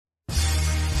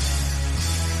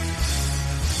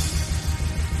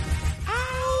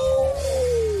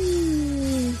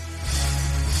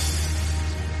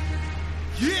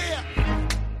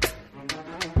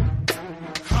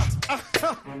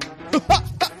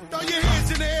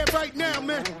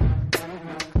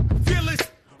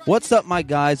What's up, my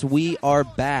guys? We are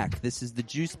back. This is the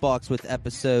Juice Box with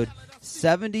episode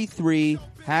 73,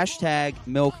 hashtag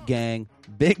Milk Gang,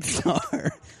 Big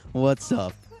Star. What's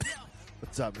up?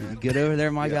 What's up, man? You good over there,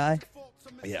 my guy?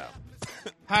 Yeah.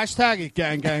 Hashtag it,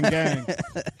 gang, gang, gang.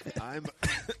 I'm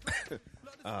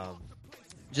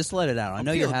Just let it out. I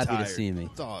know you're happy to see me.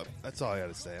 That's all I got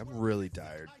to say. I'm really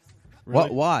tired. Really?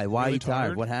 Why? Why are Really you tired?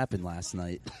 tired? What happened last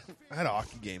night? I had a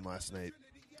hockey game last night.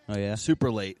 Oh, yeah?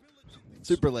 Super late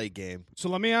game. So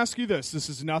let me ask you this. This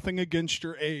is nothing against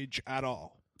your age at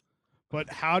all. But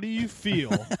how do you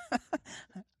feel?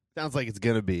 Sounds like it's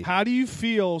going to be. How do you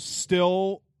feel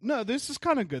still? No, this is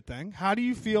kind of a good thing. How do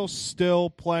you feel still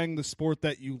playing the sport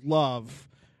that you love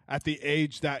at the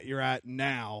age that you're at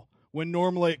now? When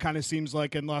normally it kind of seems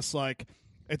like, unless like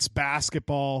it's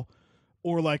basketball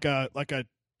or like a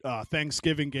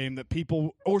Thanksgiving game that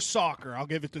people, or soccer, I'll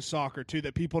give it to soccer too,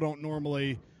 that people don't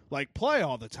normally like play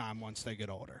all the time once they get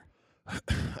older.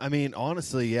 I mean,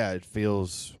 honestly, yeah, it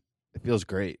feels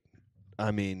great.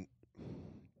 I mean,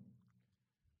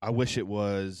 I wish it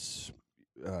was,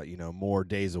 more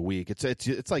days a week.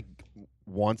 It's like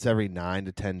once every 9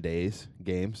 to 10 days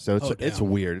games, so it's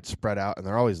weird. It's spread out, and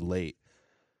they're always late.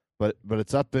 But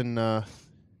it's up in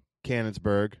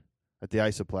Cannonsburg at the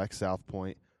Isoplex, South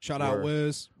Point. Shout out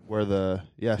Wiz. Where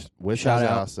Wiz Shout has a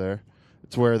out. house there.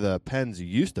 It's where the Pens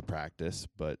used to practice,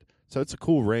 so it's a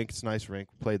cool rink. It's a nice rink.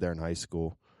 Played there in high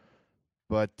school.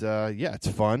 But, it's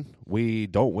fun. We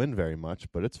don't win very much,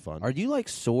 but it's fun. Are you like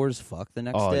sore as fuck the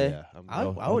next oh, day? yeah. I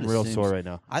I'm would real assume sore so. right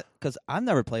now. Because I've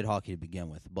never played hockey to begin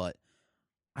with, but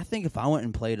I think if I went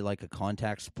and played like a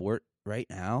contact sport right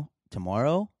now,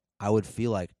 tomorrow, I would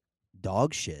feel like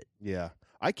dog shit. Yeah.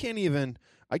 I can't even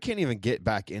get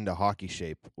back into hockey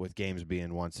shape with games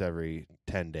being once every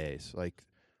 10 days. Like,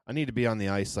 I need to be on the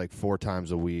ice like 4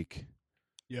 times a week.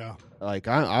 Yeah. Like,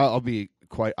 I'll be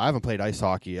I haven't played ice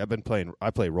hockey. I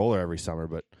play roller every summer,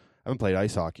 but I haven't played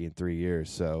ice hockey in 3 years.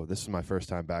 So this is my first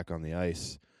time back on the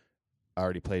ice. I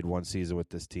already played 1 season with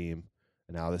this team,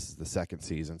 and now this is the 2nd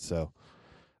season. So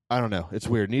I don't know. It's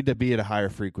weird. Need to be at a higher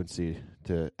frequency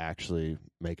to actually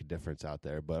make a difference out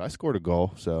there. But I scored a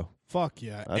goal, so Fuck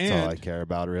yeah. that's all I care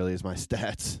about really is my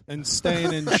stats. And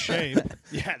staying in shape.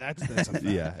 Yeah, that's a fact.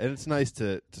 Yeah, and it's nice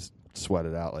to sweat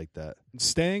it out like that.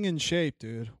 Staying in shape,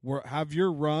 dude. Have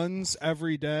your runs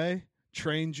every day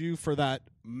trained you for that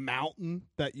mountain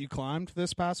that you climbed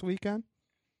this past weekend?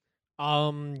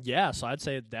 Yeah, so I'd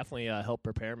say it definitely helped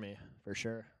prepare me for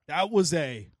sure. That was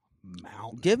a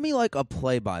mountain. Give me like a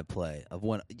play-by-play of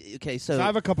when. Okay, so I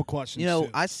have a couple questions. too.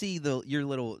 I see your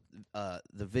little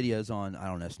the videos on, I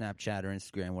don't know, Snapchat or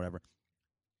Instagram, whatever.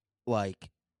 Like,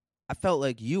 I felt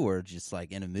like you were just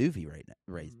like in a movie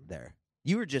right there.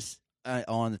 You were just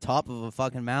on the top of a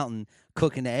fucking mountain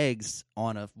cooking eggs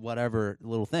on a whatever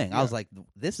little thing. Yeah. I was like,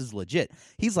 this is legit.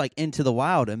 He's like Into the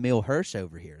Wild, Emil Hirsch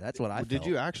over here. That's what I felt. Did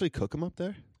you actually cook them up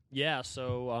there? Yeah,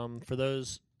 so for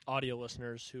those audio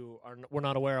listeners who were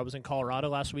not aware, I was in Colorado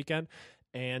last weekend,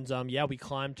 and we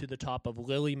climbed to the top of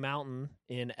Lily Mountain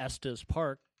in Estes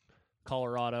Park,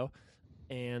 Colorado,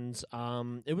 and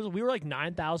we were like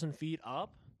 9,000 feet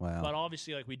up. Wow. But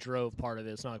obviously, like, we drove part of it.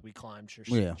 It's not like we climbed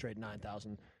straight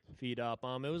 9,000 feet up.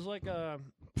 It was like it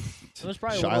was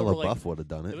probably Shia a little LaBeouf over, would have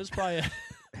done it. It was probably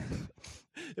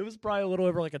it was probably a little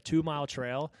over like a 2-mile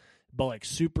trail, but like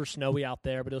super snowy out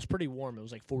there. But it was pretty warm. It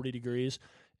was like 40 degrees,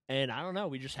 and I don't know.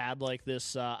 We just had like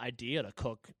this idea to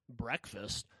cook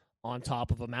breakfast on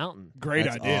top of a mountain. Great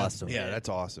That's idea. awesome. Yeah, that's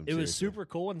awesome. It was seriously. super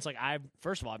cool, and it's like I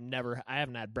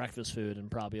haven't had breakfast food in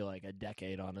probably like a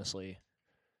decade, honestly.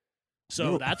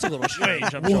 So that's a little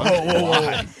strange. I'm sure.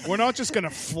 Whoa. We're not just going to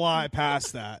fly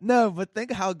past that. No, but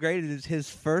think how great it is. His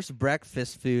first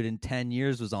breakfast food in 10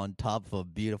 years was on top of a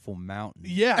beautiful mountain.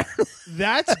 Yeah,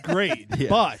 that's great. Yeah.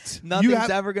 But Nothing's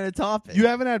ever going to top it. you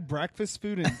haven't had breakfast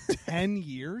food in 10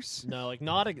 years? No, like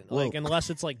not like unless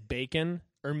it's like bacon,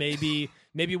 or maybe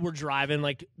we're driving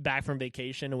like back from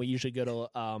vacation, and we usually go to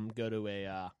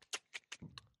a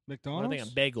McDonald's? I think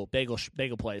a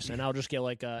bagel place, and I'll just get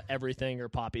like everything or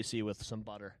poppy seed with some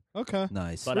butter. Okay.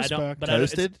 Nice. But Respect. I don't. But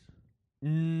Toasted?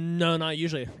 No, not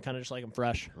usually. Kind of just like them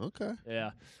fresh. Okay.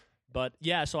 Yeah. But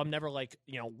yeah, so I'm never like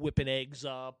whipping eggs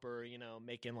up or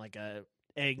making like a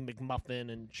egg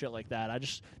McMuffin and shit like that. I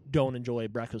just don't enjoy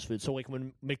breakfast food. So like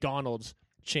when McDonald's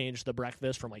changed the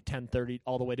breakfast from like 10:30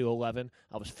 all the way to 11,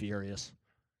 I was furious.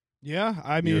 Yeah,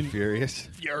 I You were mean, furious.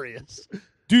 Furious.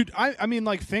 dude, I mean,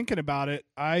 like thinking about it,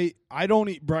 I don't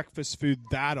eat breakfast food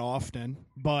that often,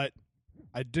 but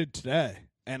I did today,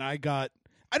 and I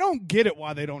don't get it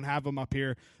why they don't have them up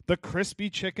here. The crispy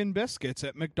chicken biscuits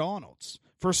at McDonald's.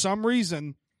 For some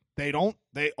reason,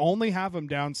 They only have them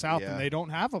down south, Yeah. and they don't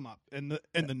have them up in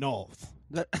the north.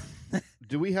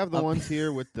 Do we have the ones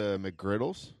here with the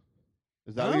McGriddles?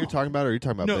 Is that what you're No. talking about, or are you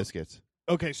talking about No. biscuits?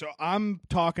 Okay, so I'm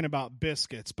talking about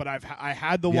biscuits, but I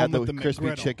had the You one had with the crispy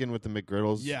McGriddle. chicken with the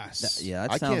McGriddles. Yes. Yeah,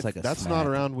 that I sounds can't. like a That's snack. not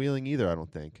around Wheeling either. I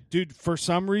don't think. Dude, for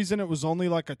some reason it was only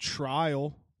like a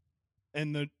trial,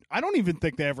 and I don't even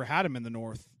think they ever had them in the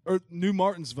north, or New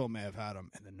Martinsville may have had them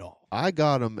in the north. I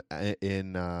got them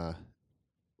in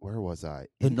where was I?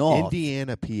 The In North.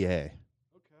 Indiana, PA. Okay.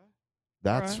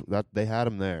 That's Alright. that they had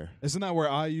them there. Isn't that where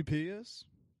IUP is?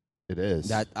 It is.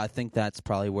 That I think that's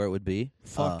probably where it would be.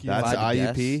 Fuck If yeah. That's I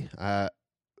had to IUP. guess-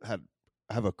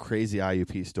 I have a crazy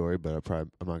IUP story, but I'm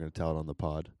not going to tell it on the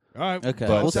pod. All right. Okay,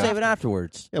 But we'll save it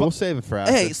afterwards. Yeah, we'll save it for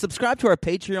after. Hey, subscribe to our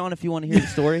Patreon if you want to hear the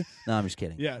story. No, I'm just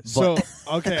kidding. Yeah. But- So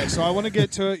okay. So I want to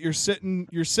get to it. You're sitting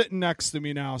next to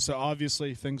me now. So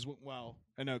obviously things went well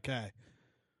and okay.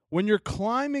 When you're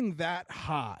climbing that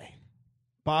high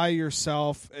by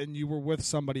yourself and you were with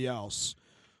somebody else,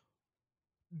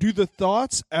 do the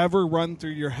thoughts ever run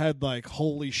through your head like,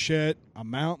 "Holy shit, a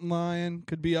mountain lion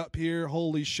could be up here.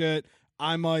 Holy shit,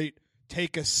 I might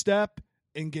take a step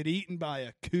and get eaten by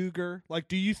a cougar"? Like,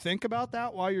 do you think about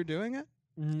that while you're doing it?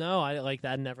 No, I like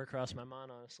that never crossed my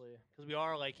mind, honestly, because we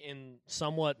are like in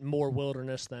somewhat more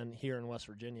wilderness than here in West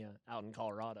Virginia, out in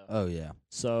Colorado. Oh yeah.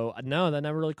 So no, that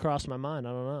never really crossed my mind.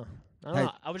 I don't know. Hey.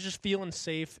 I was just feeling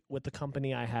safe with the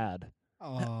company I had.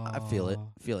 I feel it.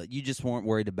 Feel it. You just weren't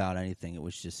worried about anything. It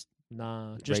was just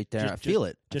Nah, just right there. Just, I feel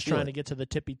it. Just I feel trying it. to get to the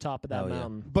tippy top of that Oh, yeah.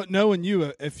 mountain. But knowing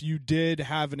you, if you did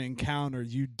have an encounter,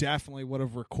 you definitely would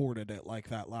have recorded it like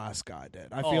that last guy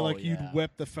did. I feel Oh, like you'd yeah.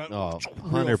 whip the phone. Oh,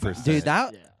 real 100%. fast. Dude,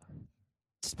 that Yeah.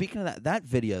 speaking of that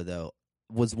video though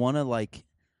was one of like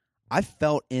I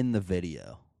felt in the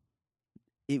video.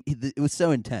 It was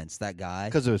so intense, that guy.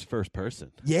 Because it was first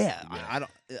person. Yeah, Yeah. I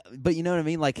don't. But you know what I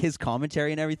mean, like his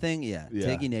commentary and everything. Yeah,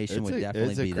 Tiggy Nation It's would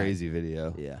definitely it's a be crazy video.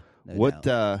 that. Yeah. No What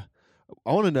doubt.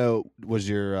 I want to know, was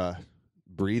your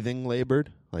breathing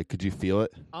labored? Like, could you feel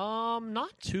it?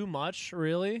 Not too much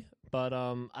really, but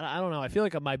I don't know. I feel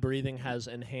like my breathing has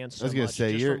enhanced so I was gonna much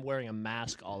say, just you're- from wearing a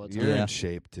mask all the time. You're Yeah. in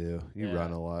shape too. You Yeah.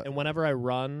 run a lot. And whenever I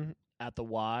run at the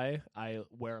Y, I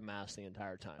wear a mask the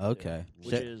entire time. too, Okay. which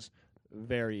Shit. is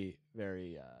very,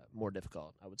 very more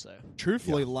difficult, I would say.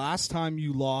 Truthfully, last time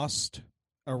you lost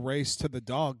a race to the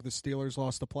dog, the Steelers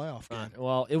lost a playoff Uh, game.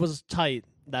 well, it was tight,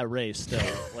 that race still.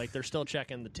 Like, they're still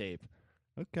checking the tape.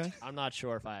 Okay. I'm not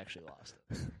sure if I actually lost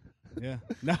it. Yeah.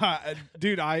 No,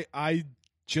 dude, I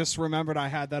just remembered I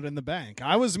had that in the bank.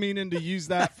 I was meaning to use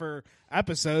that for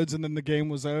episodes, and then the game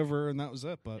was over, and that was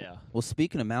it. But Yeah. Well,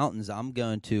 speaking of mountains, I'm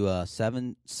going to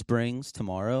Seven Springs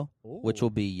tomorrow, which Ooh. will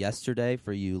be yesterday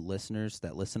for you listeners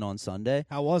that listen on Sunday.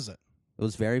 how was it? It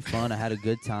was very fun. I had a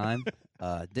good time.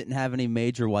 Didn't have any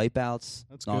major wipeouts.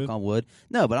 That's knock good. on wood.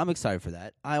 No, but I'm excited for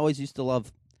that. I always used to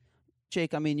love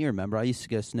Jake. I mean, you remember I used to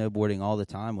go snowboarding all the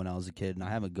time when I was a kid, and I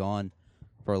haven't gone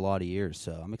for a lot of years.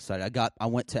 So I'm excited. I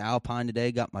went to Alpine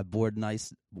today, got my board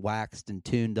nice waxed and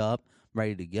tuned up,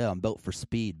 ready to go. I'm built for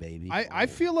speed, baby. I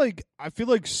feel like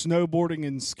snowboarding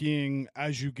and skiing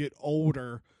as you get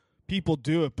older, people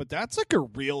do it, but that's like a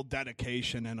real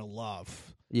dedication and a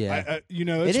love. yeah. It's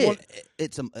It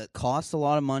is. one, It costs a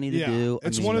lot of money to yeah, do. I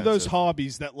it's mean, one of those expensive.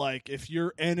 hobbies that, like, if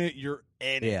you're in it, you're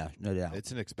in it. Yeah, no doubt.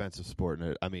 It's an expensive sport,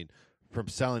 and I mean, from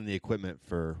selling the equipment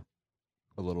for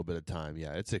a little bit of time,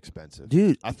 yeah, it's expensive.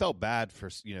 Dude, I felt bad for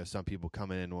some people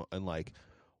coming in and like,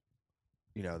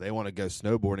 they want to go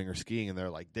snowboarding or skiing, and they're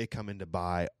like, they come in to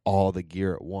buy all the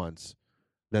gear at once.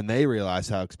 Then they realize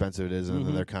how expensive it is, and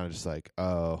then Mhm. they're kind of just like,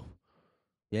 oh,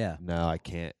 yeah. no, I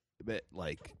can't. But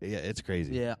like, yeah, it's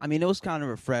crazy. Yeah, I mean, it was kind of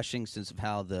refreshing since of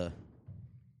how the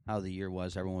year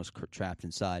was. Everyone was trapped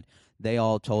inside. They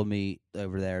all told me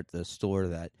over there at the store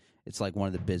that it's like one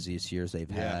of the busiest years they've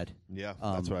Yeah. had. Yeah,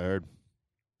 that's what I heard.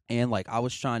 And like I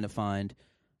was trying to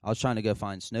go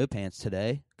find snow pants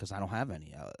today because I don't have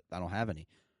any.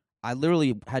 I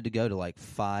literally had to go to like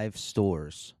 5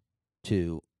 stores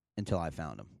until I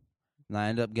found them, and I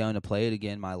ended up going to play it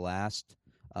again. My last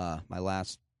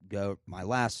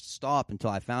stop until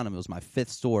I found them. It was my 5th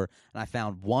store, and I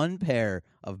found one pair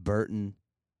of Burton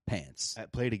pants.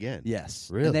 Played again. Yes,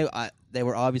 Really? And they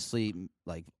were obviously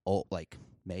like old, like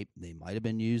maybe they might have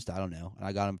been used. I don't know. And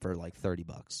I got them for like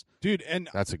 $30. Dude, and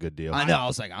That's a good deal. I know. I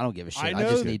was like, I don't give a shit. I I,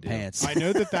 know just that- need pants. I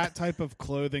know that type of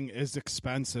clothing is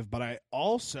expensive, but I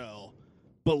also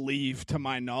believe, to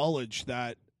my knowledge,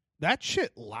 that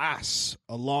shit lasts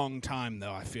a long time,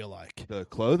 though, I feel like. The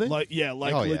clothing? Like Oh, yeah.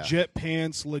 legit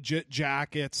pants, legit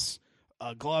jackets.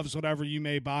 gloves, whatever you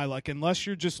may buy, like unless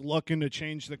you're just looking to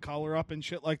change the color up and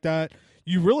shit like that,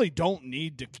 you really don't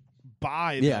need to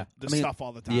buy the stuff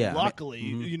all the time. yeah, Luckily,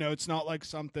 it's not like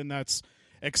something that's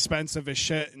expensive as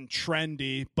shit and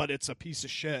trendy, but it's a piece of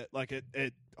shit. Like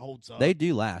it holds up. They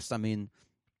do last. I mean,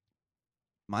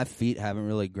 my feet haven't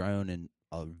really grown in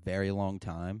a very long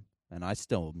time, and I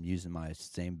still am using my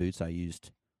same boots I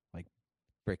used like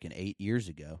freaking 8 years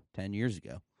ago, 10 years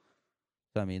ago.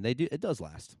 So I mean, they do. It does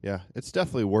last. Yeah, it's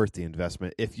definitely worth the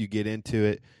investment if you get into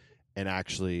it and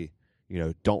actually,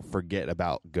 don't forget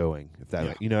about going. If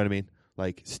that, you know what I mean?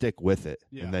 Like, stick with it,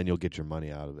 and then you'll get your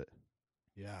money out of it.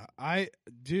 Yeah, I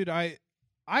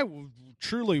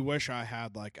truly wish I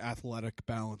had like athletic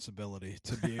balance ability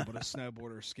to be able to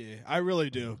snowboard or ski. I really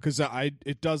do, because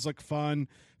it does look fun.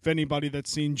 If anybody that's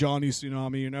seen Johnny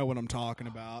Tsunami, you know what I'm talking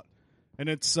about. And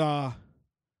it's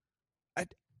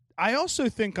I also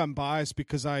think I'm biased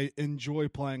because I enjoy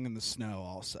playing in the snow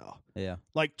also. Yeah.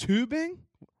 Like tubing.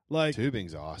 Like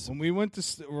tubing's awesome.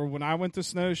 When I went to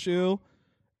snowshoe,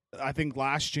 I think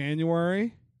last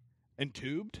January, and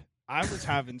tubed, I was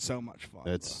having so much fun.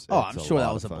 I'm sure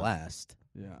that was a blast.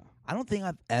 Yeah. I don't think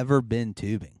I've ever been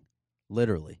tubing.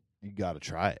 Literally. You got to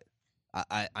try it.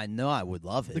 I know I would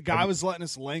love it. The guy was letting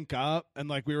us link up, and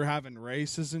like we were having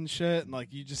races and shit, and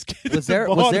like you just get was there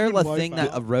a thing that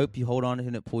a rope you hold on to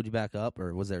and it pulled you back up,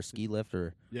 or was there a ski lift?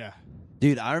 Or yeah,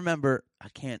 dude, I remember.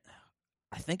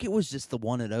 I think it was just the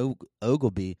one at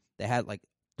Ogleby. They had like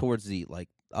towards the like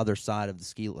other side of the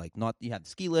ski, like not you had the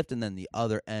ski lift, and then the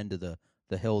other end of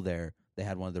the hill there, they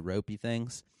had one of the ropey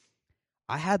things.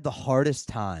 I had the hardest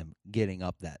time getting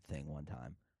up that thing one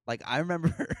time. Like, I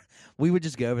remember we would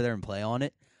just go over there and play on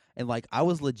it, and, like, I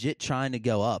was legit trying to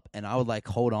go up, and I would, like,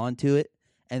 hold on to it,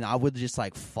 and I would just,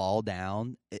 like, fall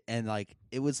down, and, like,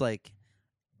 it was, like,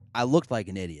 I looked like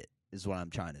an idiot is what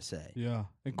I'm trying to say. Yeah.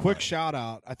 And quick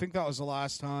shout-out. I think that was the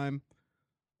last time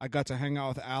I got to hang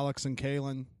out with Alex and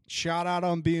Kaylin. Shout-out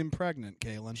on being pregnant,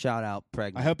 Kaylin. Shout out,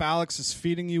 pregnant. I hope Alex is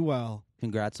feeding you well.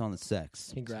 Congrats on the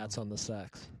sex. Congrats on the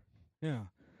sex. Yeah.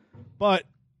 But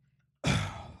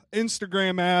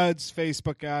Instagram ads,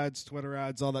 Facebook ads, Twitter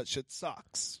ads, all that shit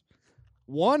sucks.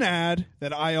 One ad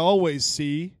that I always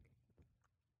see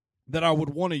that I would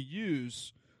want to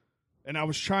use, and I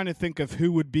was trying to think of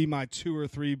who would be my 2 or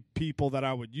 3 people that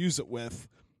I would use it with,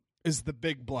 is the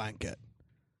big blanket.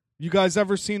 You guys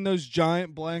ever seen those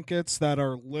giant blankets that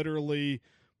are literally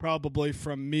probably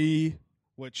from me,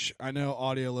 which I know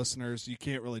audio listeners, you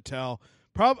can't really tell.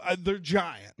 They're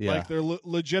giant. Yeah. Like they're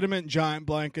legitimate giant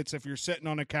blankets. If you're sitting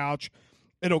on a couch,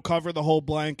 it'll cover the whole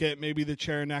blanket, maybe the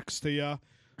chair next to you.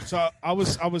 So I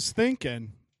was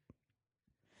thinking,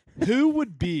 who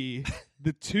would be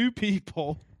the 2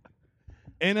 people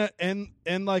in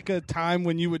like a time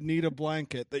when you would need a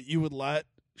blanket that you would let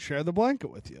share the blanket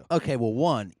with you? Okay, well,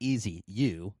 one, easy,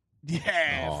 you.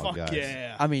 Yeah, Oh, fuck guys.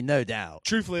 yeah. I mean, no doubt.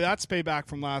 Truthfully, that's payback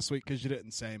from last week because you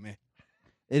didn't say me.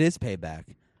 It is payback.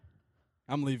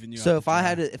 I'm leaving you. So out if to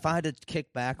I dry. had to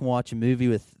kick back and watch a movie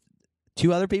with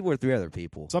 2 other people or 3 other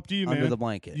people, It's up to you, under man. the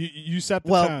blanket. You set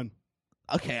the Well, tone.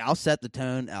 Okay, I'll set the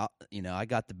tone. I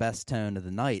got the best tone of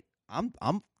the night. I'm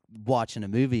watching a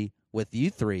movie with you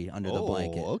 3 under the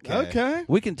blanket. Okay.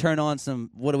 We can turn on some.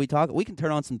 What are we talking? We can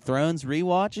turn on some Thrones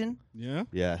rewatching. Yeah.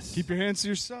 Yes. Keep your hands to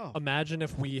yourself. Imagine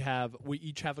if we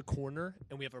each have a corner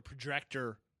and we have a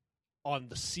projector on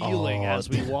the ceiling as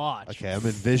we watch. Okay, I'm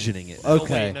envisioning it. Oh, No,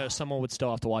 Okay. wait, no, someone would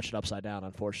still have to watch it upside down,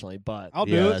 unfortunately. But I'll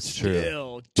Yeah, do it. that's true.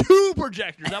 still, 2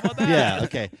 projectors. How about that? Yeah,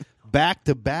 okay.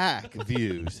 Back-to-back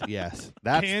views. Yes.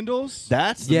 Candles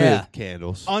That's the Yeah. move.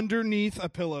 Candles. underneath a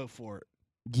pillow fort.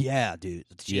 Yeah, dude.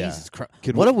 Yeah. Jesus Christ.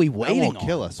 Could What we- are we That waiting won't on?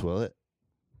 kill us, will it?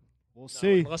 We'll No,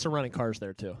 see. unless they're running cars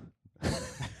there too.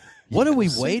 What are we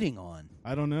waiting on?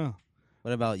 I don't know.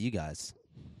 What about you guys?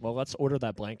 Well, let's order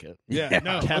that blanket. Yeah.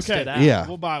 No. Test okay. it out. Yeah.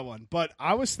 We'll buy one. But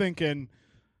I was thinking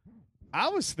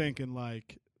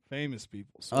like famous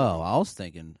people. sort of. Oh, I was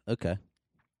thinking. Okay.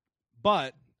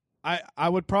 But I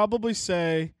would probably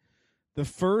say the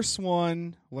first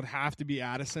one would have to be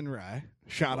Addison Rae.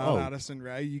 Shout out Oh. Addison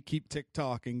Rae. You keep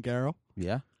TikToking, girl.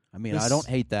 Yeah. I mean, This- I don't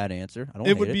hate that answer. I don't.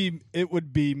 It hate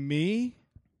would be me,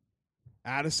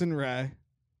 Addison Rae,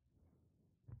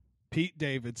 Pete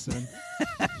Davidson,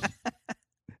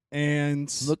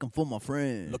 and Looking for my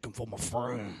friend. looking for my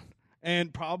friend.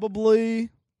 And probably,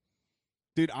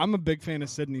 dude, I'm a big fan of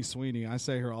Sydney Sweeney. I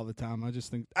say her all the time. I just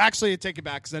think, actually, I take it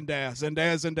back. Zendaya.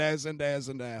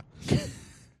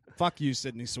 Fuck you,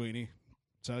 Sydney Sweeney.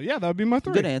 So, yeah, that would be my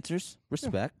 3. Good answers.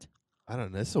 Respect. I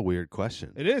don't know. It's a weird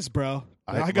question. It is, bro.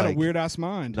 I I got like- a weird-ass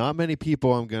mind. Not many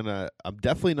people I'm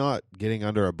definitely not getting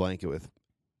under a blanket with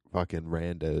fucking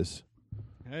randos.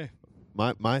 Hey,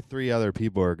 My 3 other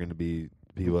people are going to be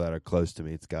people that are close to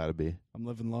me. It's got to be I'm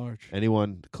living large.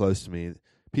 anyone close to me.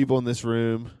 People in this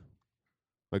room,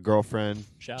 my girlfriend.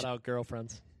 Shout out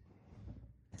girlfriends.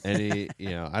 Any,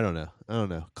 I don't know.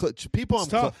 People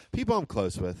It's I'm tough. people I'm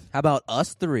close with. How about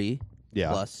us 3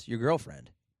 Yeah, plus your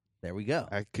girlfriend? There we go.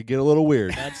 I could get a little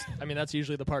weird. That's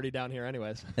usually the party down here,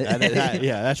 anyways.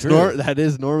 That's True. that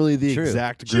is normally the True.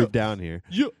 exact group down here.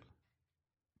 Yeah.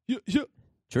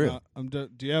 True. Do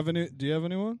you have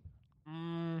anyone?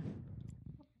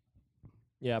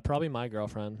 Yeah, probably my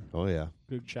girlfriend. Oh yeah,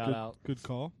 Good Shout out. Good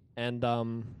call. And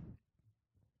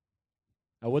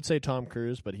I would say Tom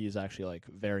Cruise, but he's actually like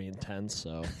very intense,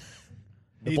 so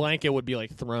the blanket would be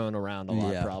like thrown around a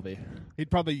lot, Yeah. probably. He'd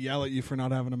probably yell at you for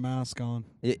not having a mask on.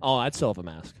 Oh, I'd still have a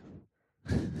mask.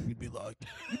 He'd be like,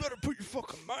 "You better put your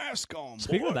fucking mask on."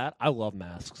 Speaking boy." of that, I love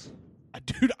masks.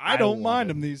 Dude, I don't love mind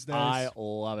it. them these days. I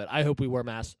love it. I hope we wear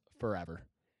masks forever.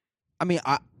 I mean,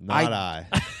 not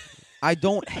I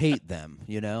don't hate them,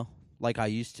 like I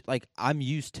used to. Like I'm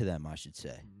used to them, I should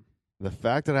say. The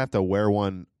fact that I have to wear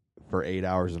one for 8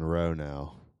 hours in a row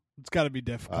now, It's got to be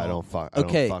difficult. I don't fuck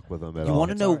with them at You all.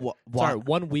 want to know Sorry, why?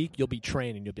 1 week you'll be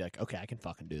trained and you'll be like, okay, I can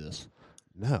fucking do this.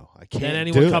 No, I can't. Then do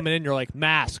anyone it. coming in, you're like,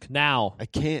 mask now. I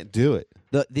can't do it.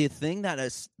 The thing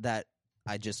that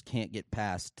I just can't get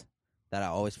past, that I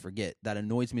always forget, that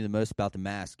annoys me the most about the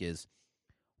mask is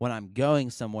when I'm going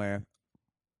somewhere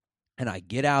and I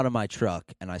get out of my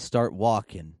truck and I start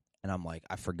walking and I'm like,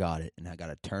 I forgot it and I got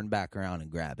to turn back around and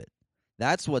grab it.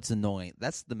 That's what's annoying.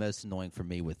 That's the most annoying for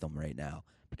me with them right now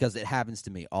because it happens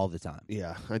to me all the time.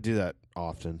 Yeah, I do that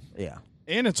often. Yeah.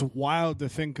 And it's wild to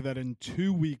think that in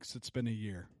 2 weeks it's been a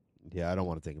year. Yeah, I don't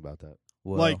want to think about that.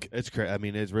 Well, Like, It's crazy. I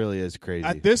mean, it really is crazy.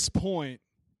 at this point,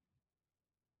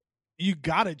 you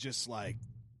got to just, like,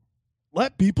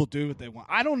 let people do what they want.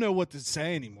 I don't know what to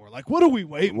say anymore. Like, what are we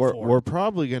waiting for? We're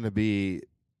probably going to be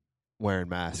wearing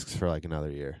masks for like another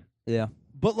year. yeah,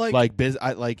 But, like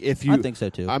If you, I think so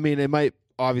too. I mean, it might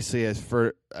obviously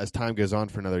as time goes on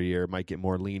for another year, it might get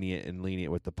more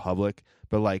lenient with the public.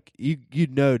 But like you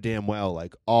damn well,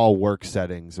 like all work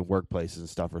settings and workplaces and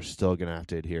stuff are still gonna have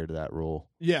to adhere to that rule.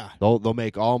 yeah. They'll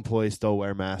make all employees still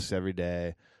wear masks every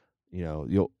day.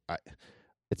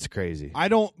 It's crazy.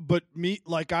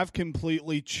 I've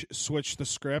completely switched the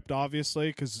script, obviously,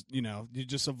 because, you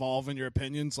just evolve in your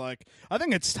opinions. Like, I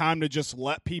think it's time to just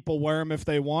let people wear them if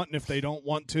they want, and if they don't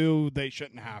want to, they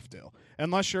shouldn't have to.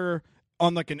 Unless you're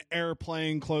on, like, an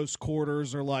airplane, close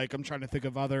quarters, or, like, I'm trying to think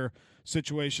of other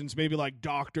situations, maybe, like,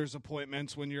 doctor's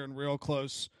appointments when you're in real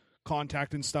close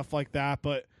contact and stuff like that.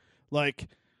 But, like,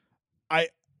 I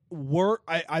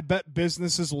bet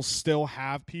businesses will still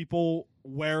have people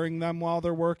wearing them while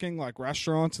they're working, like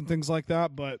restaurants and things like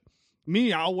that. But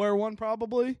me, I'll wear one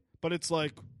probably. But it's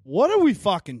like, what are we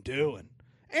fucking doing?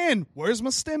 And where's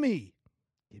my stimmy?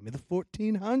 Give me the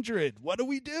 1400. What are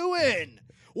we doing?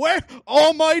 Where?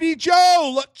 Almighty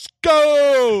Joe, let's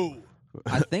go.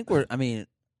 I think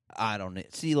I don't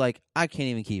see. Like, I can't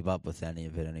even keep up with any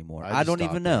of it anymore. I just don't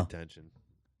stopped even paying know. Attention.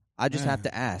 I just have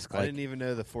to ask. I Like, didn't even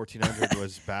know the 1400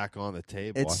 was back on the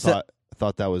table. It's I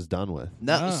thought that was done with.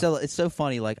 no, Ah. so it's so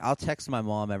funny. Like, I'll text my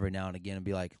mom every now and again and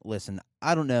be like, "Listen,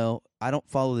 I don't know. I don't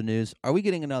follow the news. Are we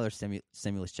getting another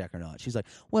stimulus check or not?" She's like,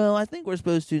 "Well, I think we're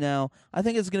supposed to now. I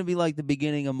think it's going to be like the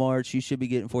beginning of March. You should be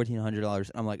getting $1,400."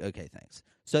 I'm like, "Okay, thanks."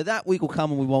 So that week will come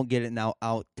and we won't get it. Now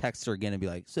I'll text her again and be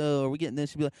like, "So are we getting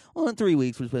this?" She'll be like, "Well, in 3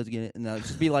 weeks we're supposed to get it," and it'll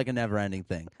just be like a never-ending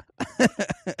thing.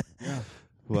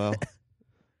 Well,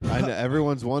 I know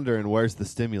everyone's wondering where's the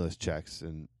stimulus checks,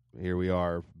 and here we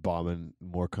are bombing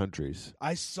more countries.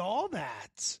 I saw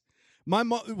that.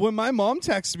 When my mom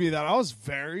texted me that, I was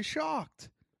very shocked.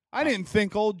 I didn't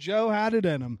think old Joe had it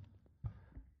in him.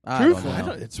 I don't Truthfully,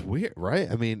 know. It's weird, right?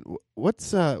 I mean,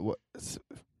 what's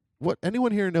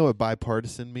anyone here know what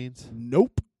bipartisan means?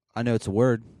 Nope. I know it's a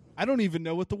word. I don't even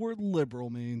know what the word liberal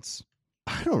means.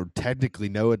 I don't technically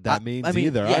know what that means I mean,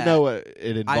 either. yeah. I know what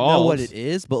it involves. I know what it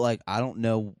is, but like I don't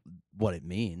know what it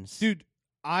means. Dude,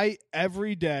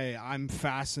 every day I'm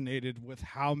fascinated with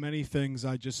how many things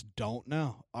I just don't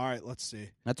know. All right, let's see.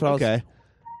 That's what I was. Okay.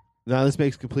 Now this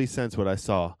makes complete sense what I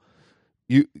saw.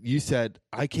 You said,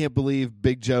 I can't believe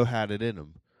Big Joe had it in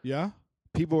him. Yeah?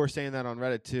 People were saying that on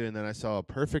Reddit too, and then I saw a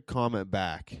perfect comment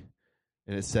back,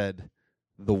 and it said,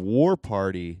 the war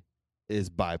party is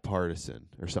bipartisan,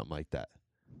 or something like that.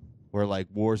 Where, like,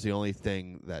 war's the only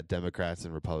thing that Democrats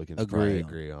and Republicans probably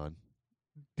agree on.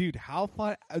 Dude, how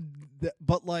far?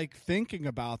 But, like, thinking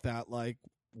about that, like,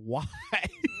 why?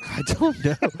 I don't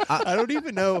know. I don't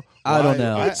even know. I don't why.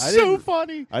 know. It's I so didn't-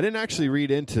 funny. I didn't actually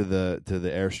read into the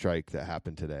airstrike that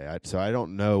happened today, so I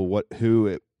don't know who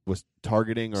it was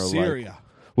targeting or Syria. like.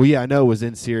 Well, yeah, I know it was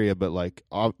in Syria, but like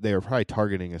they were probably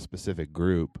targeting a specific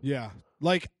group. Yeah.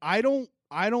 Like I don't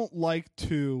like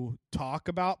to talk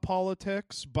about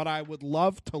politics, but I would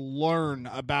love to learn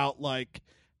about like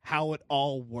how it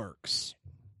all works.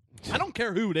 I don't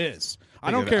care who it is.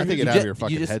 I don't care I who think you it'd ju- have your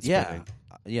fucking head spinning.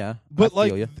 Yeah. But I like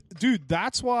feel ya. dude,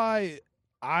 that's why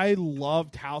I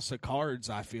loved House of Cards,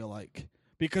 I feel like.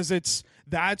 Because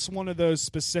that's one of those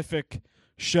specific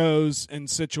shows and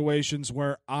situations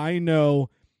where I know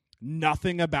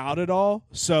nothing about it all,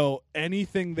 so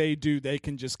anything they do, they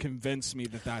can just convince me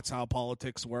that that's how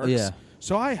politics works. Yeah.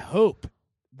 So I hope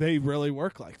they really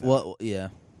work like that. Well, yeah.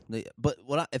 But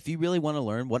if you really want to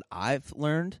learn, what I've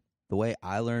learned, the way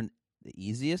I learned the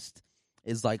easiest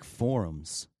is like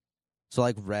forums. So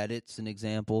like Reddit's an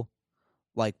example.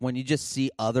 Like when you just see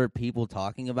other people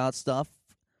talking about stuff,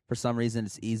 for some reason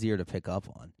it's easier to pick up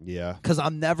on. Yeah. Because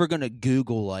I'm never going to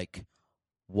Google like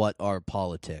what are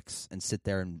politics and sit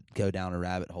there and go down a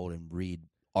rabbit hole and read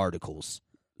articles.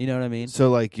 You know what I mean? So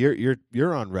like you're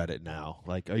on Reddit now.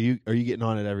 Like are you getting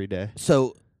on it every day?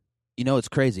 So, you know, it's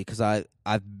crazy because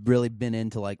I've really been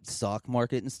into like stock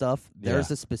market and stuff. There's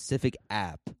Yeah. a specific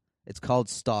app. It's called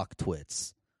Stock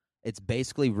Twits. It's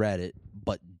basically Reddit,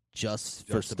 but just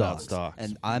for Just about stocks. stocks.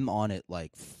 And I'm on it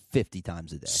like 50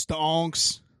 times a day.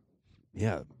 Stonks.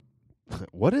 Yeah.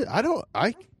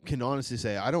 I can honestly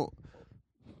say I don't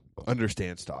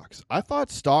understand stocks. I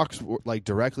thought stocks were like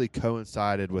directly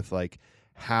coincided with like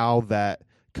how that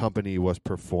company was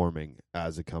performing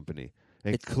as a company.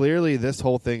 And clearly this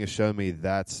whole thing has shown me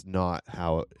that's not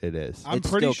how it is. I'm It's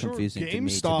pretty still sure confusing to me,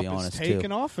 to GameStop be honest, is taken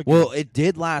too. off again. Well, it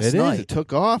did last It night. is. It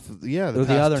took off. Yeah, Or the the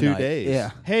past other 2 night. days.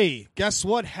 Yeah. Hey, guess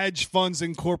what? Hedge funds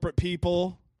and corporate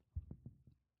people,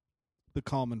 the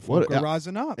common folk What- are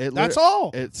rising up. it That's lit-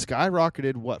 all. It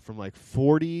skyrocketed what from like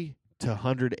 40 to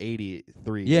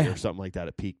 183 Yeah. or something like that.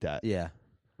 It peaked at Yeah.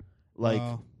 like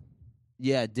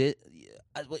Yeah, it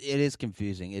is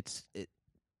confusing.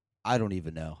 I don't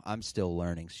even know. I'm still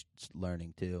learning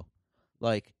too.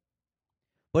 Like,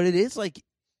 but it is like,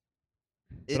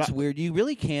 it's weird. You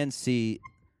really can see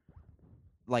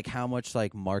like how much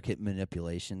like market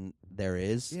manipulation there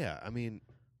is. yeah. I mean,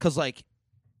 Because like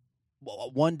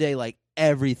one day like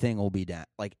everything will be down.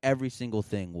 Like every single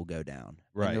thing will go down.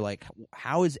 Right. And you're like,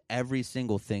 how is every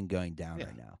single thing going down Yeah.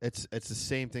 right now? it's the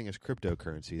same thing as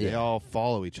cryptocurrency. They Yeah. all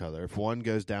follow each other. If one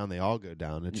goes down, they all go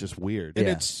down. It's just weird. and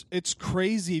Yeah. it's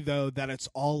crazy though that it's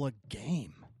all a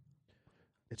game.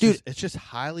 It's just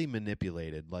highly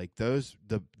manipulated. Like those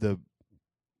the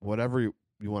whatever you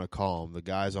want to call them, the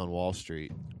guys on Wall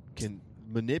Street can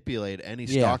manipulate any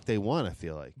Yeah. stock they want. I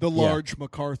feel like The Yeah. large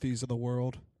McCarthys of the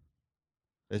world.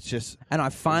 it's just And I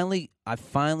finally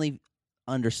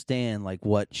understand like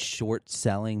what short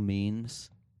selling means.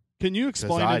 Can you 'cause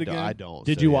explain it again? I don't.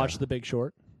 Did so you yeah. watch The Big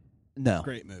Short? No,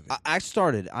 Great movie. I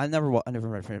started. I never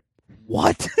read.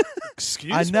 What?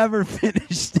 Excuse I me? never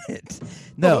finished it.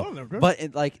 No, but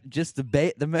it, like just the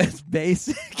most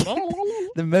basic,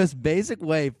 the most basic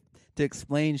way to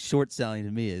explain short selling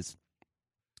to me is,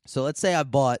 so let's say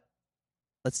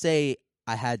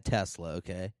I had Tesla,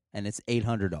 okay, and it's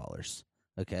 $800,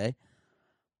 okay,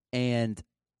 and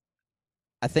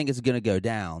I think it's going to go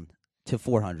down to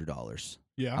 $400.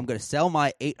 Yeah. I'm going to sell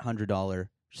my $800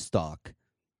 stock,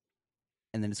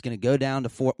 and then it's going to go down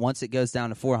to once it goes down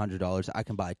to $400, I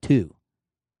can buy two,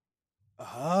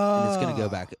 and it's going to go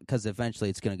back because eventually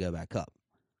it's going to go back up.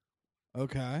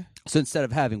 Okay. So instead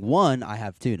of having one, I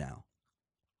have two now.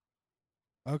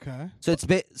 Okay. So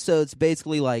it's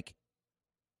basically like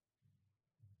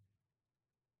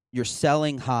you're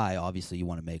selling high. Obviously, you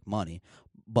want to make money,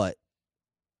 but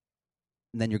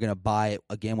then you're going to buy it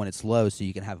again when it's low, so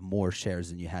you can have more shares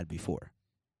than you had before.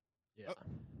 Yeah.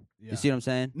 Yeah. You see what I'm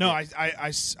saying? No,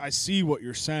 I see what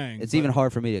you're saying. It's but- even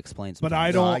hard for me to explain. But Sometimes.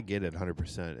 I don't- I get it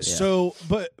 100%. So,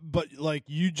 but like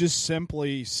you just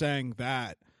simply saying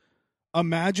that.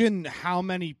 Imagine how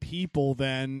many people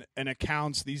then and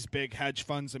accounts these big hedge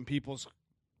funds and people's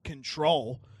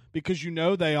control, because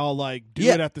they all like do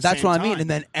it at the same time. that's what I mean. And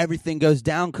then everything goes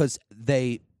down because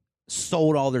they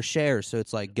sold all their shares, so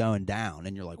it's like going down,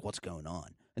 and you're like, "What's going on?"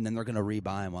 And then they're going to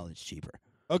rebuy them while it's cheaper.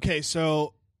 Okay,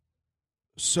 so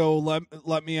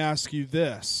let me ask you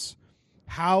this.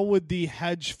 How would the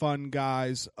hedge fund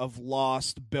guys have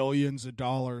lost billions of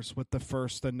dollars with the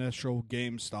first initial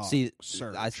GameStop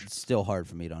surge? It's still hard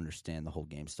for me to understand the whole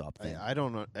GameStop thing. I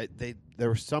don't know. There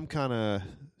was some kind of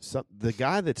the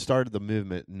guy that started the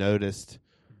movement noticed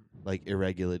like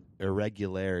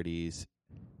irregularities.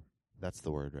 That's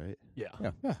the word, right? Yeah.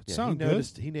 Yeah, Yeah, sound good.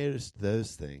 He noticed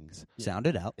those things, Sound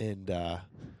it out. and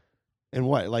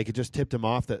what? Like it just tipped him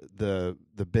off that the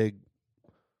big.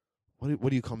 What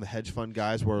do you call them? The hedge fund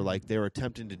guys were like they were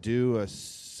attempting to do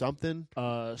something.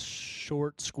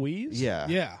 Short squeeze. Yeah.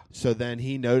 Yeah. So then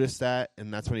he noticed that,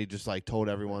 and that's when he just like told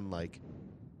everyone like,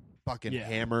 "Fucking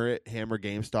hammer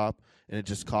GameStop," and it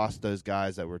just cost those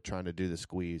guys that were trying to do the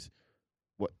squeeze.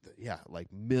 What? Yeah, like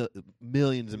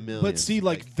millions and millions. But see,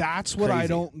 like that's what I crazy.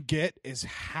 don't get is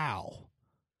how.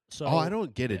 So I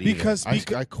don't get it Because-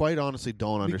 either. I quite honestly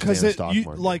don't understand Because the stock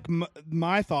market. like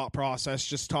my thought process,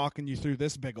 just talking you through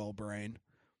this big old brain,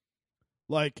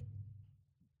 like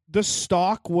the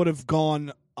stock would have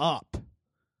gone up.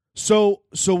 So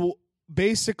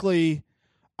basically,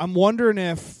 I'm wondering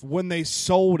if when they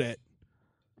sold it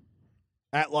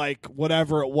at like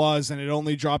whatever it was, and it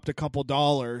only dropped a couple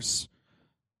dollars,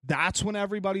 that's when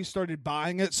everybody started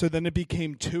buying it. So then it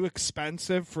became too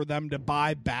expensive for them to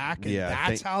buy back, and Yeah, I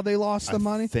that's think- how they lost the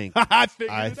money. I I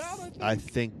figured it out. I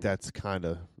think that's kind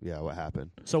of what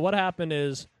happened. So what happened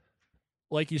is,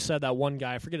 like you said, that one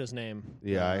guy, I forget his name.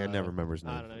 Yeah, I never remember his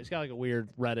name. I don't know. He's got like a weird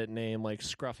Reddit name, like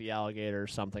Scruffy Alligator or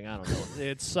something. I don't know.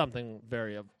 It's something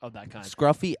very of that kind.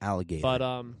 Scruffy alligator.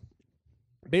 But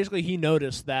basically, he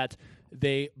noticed that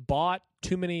they bought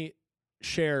too many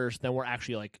shares than were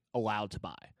actually like allowed to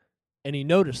buy, and he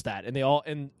noticed that.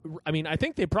 And I mean, I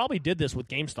think they probably did this with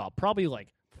GameStop, probably like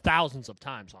thousands of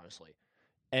times, honestly.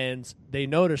 And they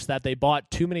noticed that they bought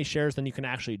too many shares than you can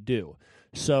actually do.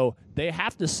 So they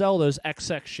have to sell those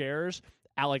XX shares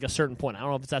at like a certain point. I don't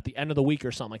know if it's at the end of the week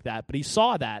or something like that, but he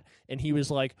saw that and he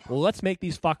was like, well, let's make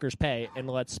these fuckers pay and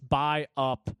let's buy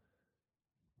up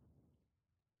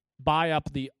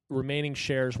the remaining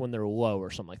shares when they're low or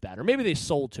something like that. Or maybe they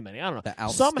sold too many. I don't know. The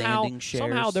outstanding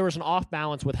Somehow shares. there was an off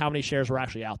balance with how many shares were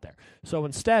actually out there. So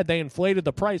instead they inflated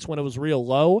the price when it was real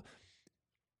low.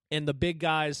 And the big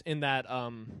guys in that,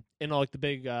 like the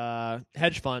big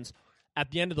hedge funds, at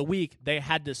the end of the week, they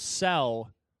had to sell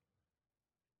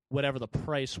whatever the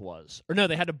price was. Or no,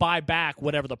 they had to buy back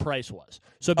whatever the price was.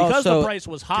 So because the price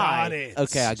was high, Got it.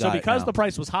 Okay, I got so it because now. the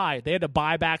price was high, they had to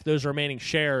buy back those remaining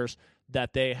shares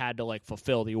that they had to like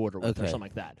fulfill the order with or Okay. something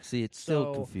like that. See, it's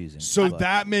still So- confusing. So but-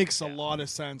 that makes a lot of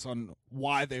sense on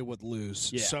why they would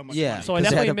lose Yeah. so much Yeah. money. So I 'Cause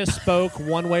they had definitely misspoke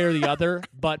one way or the other,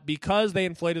 but because they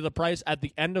inflated the price at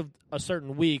the end of a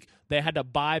certain week, they had to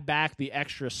buy back the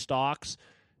extra stocks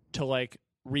to like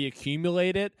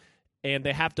reaccumulate it, and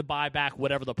they have to buy back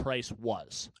whatever the price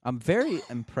was. I'm very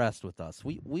impressed with us.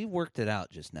 We worked it out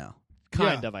just now.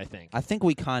 Kind of, I think. I think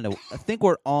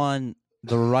we're on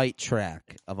the right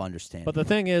track of understanding. But the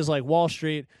thing is, like Wall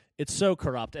Street, it's so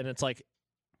corrupt, and it's like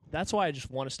that's why I just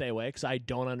want to stay away because I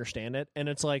don't understand it. And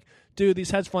it's like, dude,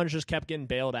 these hedge funds just kept getting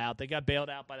bailed out. They got bailed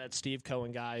out by that Steve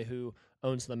Cohen guy who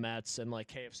owns the Mets, and like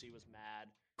KFC was mad. and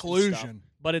stuff. Collusion.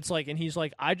 But it's like, and he's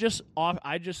like, I just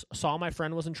saw my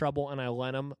friend was in trouble, and I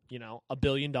lent him, $1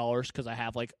 billion because I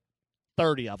have like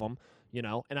 30 of them,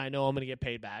 and I know I'm going to get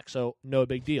paid back, so no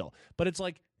big deal. But it's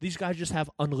like these guys just have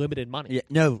unlimited money. yeah,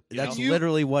 no, that's Can you-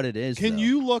 literally what it is. Can though.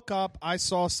 you look up? I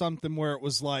saw something where it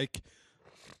was like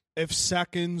if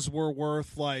seconds were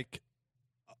worth like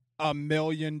 $1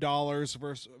 million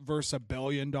versus $1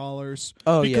 billion.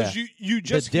 Oh because yeah, you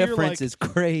just the hear difference like, is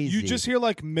crazy. you just hear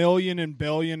like million and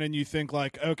billion, and you think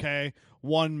like, okay,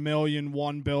 1 million,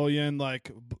 1 billion,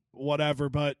 like whatever.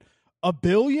 But $1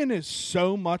 billion is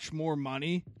so much more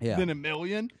money Yeah. than $1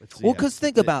 million. well, because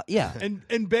think about And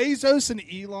Bezos and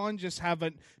Elon just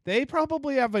haven't. They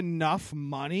probably have enough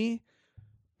money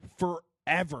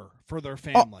forever for their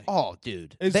family. Oh,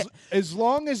 dude, As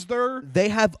long as they're they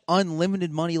have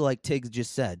unlimited money, like Tiggs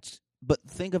just said. But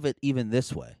think of it even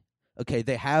this way. Okay,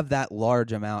 they have that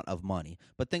large amount of money,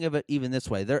 but think of it even this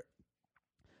way: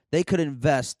 they could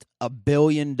invest $1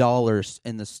 billion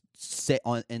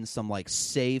in some like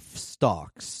safe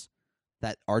stocks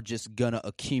that are just gonna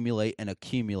accumulate and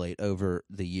accumulate over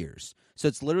the years. So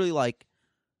it's literally like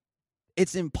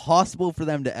it's impossible for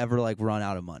them to ever like run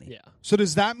out of money. Yeah. So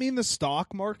does that mean the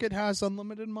stock market has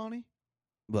unlimited money?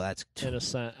 Well, that's In a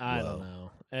sense, I don't Whoa.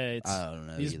 know. It's I don't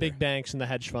know. these either. big banks and the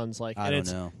hedge funds, like, I and don't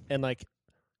it's know. and like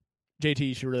JT,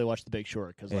 you should really watch The Big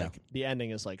Short because Yeah. like the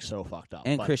ending is like so fucked up.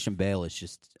 And But, Christian Bale is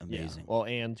just yeah. amazing. Well,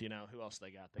 and who else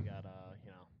they got? They got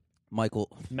Michael.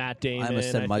 Matt Damon.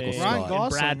 almost said Michael think, Scott. Ryan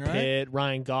Gosling, and Brad right? Pitt,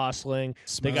 Ryan Gosling. They got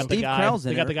Smoke. the Steve guy. Carell's in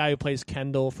They got it. the guy who plays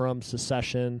Kendall from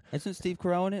Secession. Isn't Steve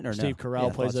Carell in it or Steve no? Carell Yeah, I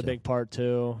plays thought a so. big part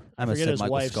too. I I almost forget said his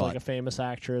Michael wife's Scott. like a famous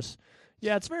actress.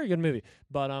 Yeah, it's a very good movie.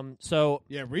 But so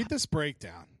Yeah, read this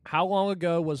breakdown. how long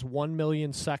ago was 1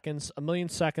 million seconds? 1 million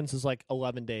seconds is like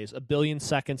 11 days. 1 billion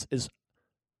seconds is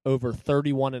over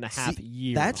 31 and a half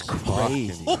years. That's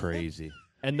crazy. Fucking crazy.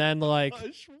 And then like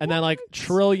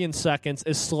trillion seconds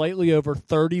is slightly over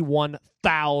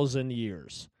 31,000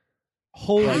 years.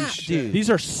 Holy Ah, shit. dude. These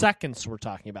are seconds we're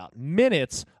talking about.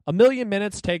 Minutes, 1 million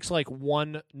minutes takes like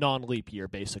one non-leap year,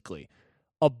 basically.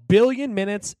 1 billion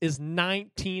minutes is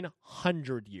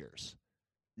 1,900 years.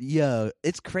 Yo,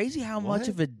 it's crazy how much What?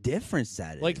 of a difference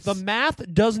that is. Like, the math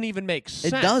doesn't even make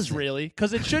sense, doesn't. really,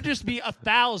 because it should just be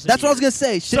 1,000 That's what I was years.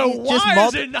 gonna say. So Shouldn't you just why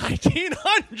is it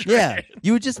 1,900? Yeah,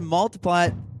 you would just multiply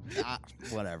it.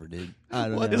 Whatever, dude. I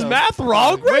don't know. Is math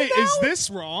wrong right Wait, now? is this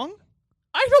wrong?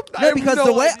 I don't I No, have because no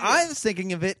the way idea. I was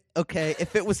thinking of it, okay,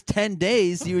 if it was 10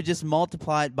 days, you would just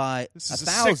multiply it by This is a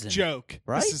 1,000, sick joke.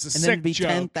 right? This is a and sick then it'd be joke.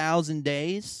 10,000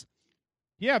 days.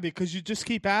 Yeah, because you just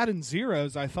keep adding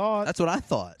zeros, I thought. That's what I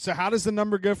thought. So how does the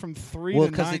number go from 3 Well,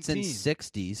 to 19? because it's in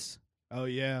 60s Oh,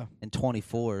 yeah. and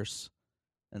 24s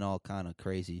and all kind of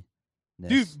crazy.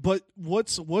 Dude, but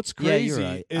what's Yeah, crazy you're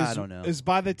right. is, I don't know. is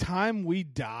by the time we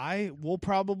die, we'll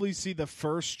probably see the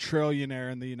first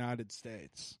trillionaire in the United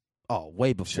States. Oh,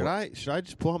 way before. Should I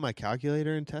just pull out my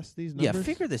calculator and test these numbers? Yeah,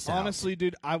 figure this out. Honestly,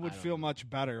 dude, I would I don't feel know. much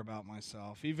better about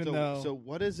myself, even So, though so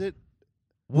what is it?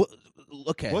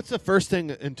 Okay. What's the first thing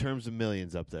in terms of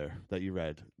millions up there that you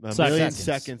read? A Seconds. million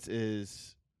seconds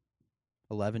is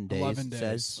 11 days? 11 it days.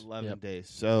 says 11 Yep. days.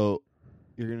 So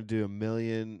you're going to do a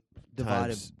million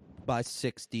divided times, by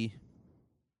 60.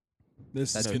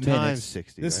 this That's is no, gonna minutes. times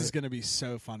 60. this right? is going to be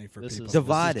so funny for This people. is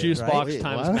Divided, juice right? box Wait,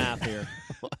 times what? math here.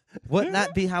 Wouldn't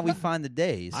that be how we find the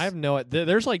days? I have no idea.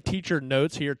 There's like teacher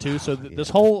notes here too, so Yeah. this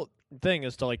whole thing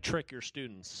is to like trick your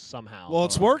students somehow. Well,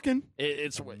 it's working.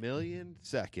 It's a million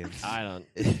seconds. I don't.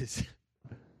 is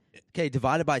Okay,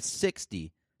 divided by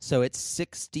 60. So it's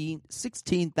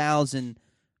 16,000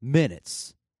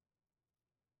 minutes.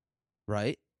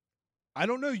 Right? I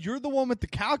don't know. You're the one with the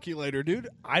calculator, dude.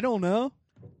 I don't know.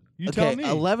 You okay, tell me.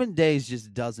 11 days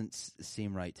just doesn't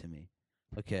seem right to me.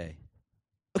 Okay.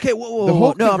 Okay, whoa, the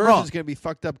whole no, I'm conversion wrong. is going to be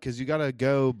fucked up because you got to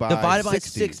go by Divided by 60s.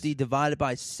 60, divided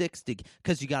by 60.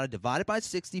 Because you got to divide it by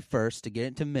 60 first to get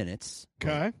into minutes.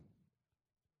 Okay.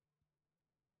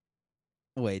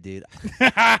 Wait, dude.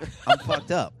 I'm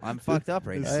fucked up. I'm fucked up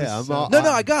right This now. is Yeah, I'm so- all- No,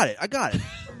 I got it. I got it.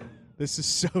 This is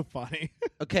so funny.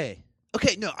 Okay.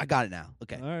 Okay, no, I got it now.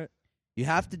 Okay. All right. You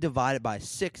have to divide it by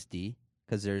 60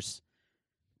 because there's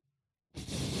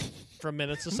From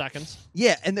minutes to seconds.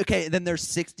 yeah, and okay, then there's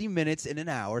 60 minutes in an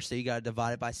hour, so you got to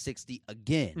divide it by 60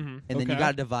 again, Mhm. and then you Okay.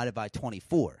 got to divide it by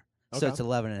 24. So Okay. it's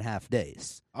 11 and a half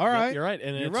days. All Yep, right. you're right,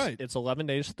 and You're it's, right. It's 11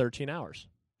 days, 13 hours,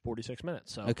 46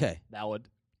 minutes. So Okay. that would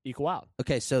equal out.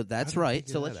 Okay, so that's How did we right.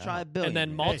 figure So let's that try out? a billion. And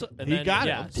then multi. and he then, got it.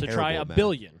 yeah, I'm so try terrible a at math.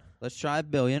 billion. Let's try a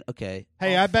billion. Okay.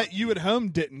 Hey, Oh, I bet fuck. you at home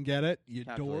didn't get it, you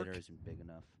Calculator dork. isn't big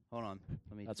enough. Hold on.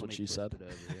 That's let what me she flip said. it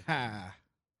over here. Ha.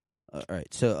 All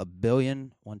right, so a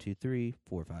billion, 1, 2, 3,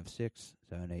 4, 5, 6,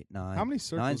 7, 8, 9. How many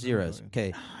circles? 9 in a zeros.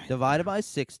 billion? Okay, divided by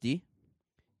 60.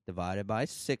 Divided by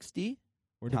 60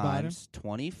 We're dividing. times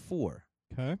 24.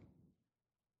 Okay.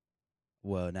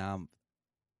 Well, now I'm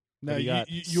No, What do you got?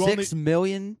 you only 6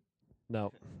 million.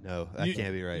 No. No, that You-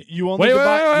 can't be right. you only Wait,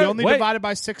 divide. wait, you only wait. divided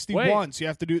by 60 Wait. once. You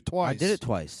have to do it twice. I did it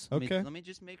twice. Okay. Let me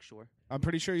just make sure. I'm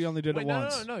pretty sure you only did Wait, it no,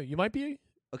 once. no. You might be.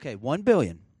 Okay, 1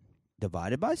 billion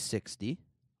divided by 60.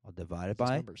 I'll divide it This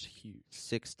by number's huge.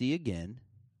 60 again,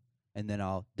 and then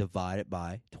I'll divide it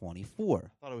by 24. I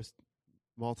thought it was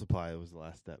multiply. It was the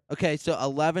last step. Okay, so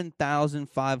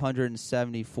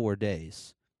 11,574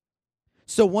 days.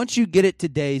 So once you get it to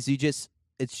days,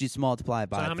 it's just multiplied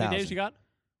by So how 1,000. many days you got?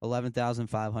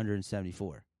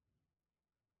 11,574.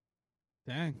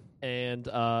 Dang. And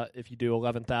if you do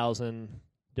 11,000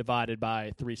 divided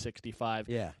by 365,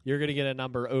 Yeah. you're going to get a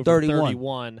number over 31.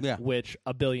 31, Yeah. which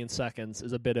a billion seconds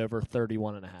is a bit over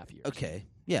 31 and a half years. Okay.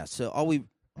 Yeah. So all we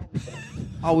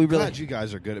really Glad you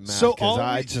guys are good at math So because all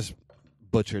I we- just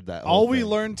butchered that. All whole we thing.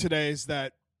 learned today is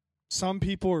that some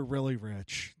people are really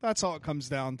rich. That's all it comes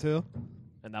down to.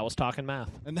 And that was talking math.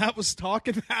 And that was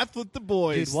talking math with the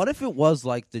boys. dude, what if it was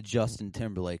like the Justin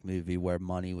Timberlake movie where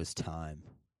money was time?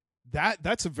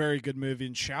 That's a very good movie.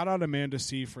 And shout out Amanda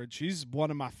Seyfried. She's one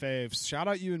of my faves. Shout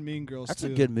out you and Mean Girls That's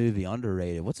too. a good movie,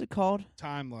 underrated. What's it called?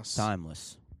 Timeless.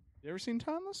 Timeless. You ever seen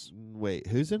Timeless? Wait,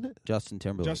 who's in it? Justin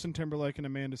Timberlake. Justin Timberlake and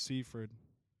Amanda Seyfried.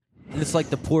 And it's like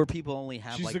the poor people only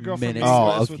have She's like the girl from minutes. Mean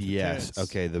Oh, Girls okay, with the yes. kids.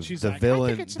 Okay, the She's the like, "I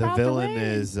villain think it's the about the villain rain."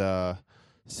 is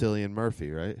Cillian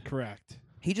Murphy, right? Correct.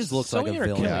 He just looks like a Cillian or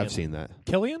villain. Yeah, Killian? I've seen that.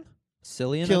 Killian?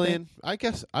 Cillian. I Killian, think? I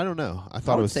guess I don't know. I I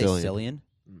thought it would was say Cillian. Cillian.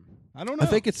 I don't know. I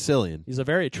think it's Cillian. He's a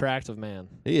very attractive man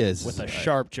He is with a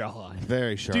sharp jawline.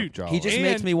 very sharp Dude, jaw. He just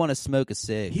makes And me want to smoke a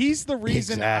cig. He's the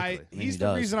reason Exactly. I mean, he's he the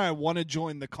does. reason I want to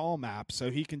join the Calm app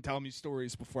so he can tell me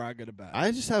stories before I go to bed.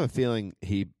 I just have a feeling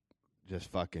he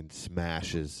just fucking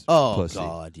smashes Oh pussy.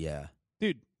 God, yeah,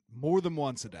 Dude, more than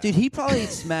once a day. dude. He probably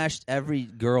smashed every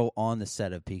girl on the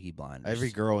set of Peaky Blinders.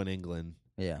 Every girl in England.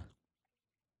 yeah.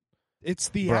 It's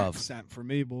the Bruv. accent for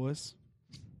me, boys.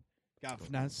 Got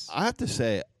finesse. I have to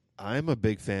say, I'm a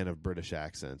big fan of British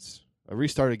accents. I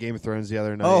restarted Game of Thrones the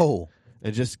other night. Oh,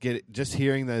 And just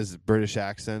hearing those British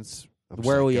accents. I'm just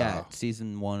where are like, we oh. at?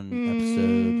 Season 1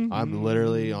 episode. I'm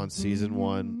literally on season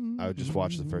 1. I would just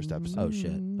watch the first episode. Oh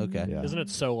shit. Okay. Yeah. Isn't it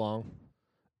so long?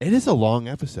 It is a long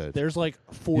episode. There's like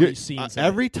 40 You're- scenes. in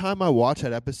every time I watch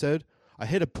that episode, I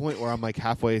hit a point where I'm like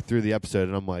halfway through the episode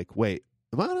and I'm like, wait,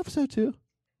 am I on episode 2?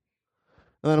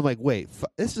 And then I'm like, wait,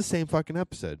 it's the same fucking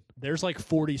episode. it. There's like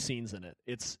 40 scenes in it.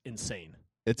 It's insane.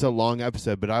 It's a long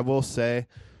episode, but I will say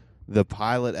the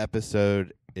pilot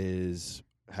episode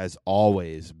has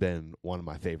always been one of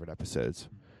my favorite episodes.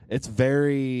 It's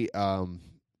very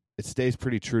it stays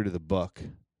pretty true to the book.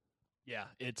 Yeah,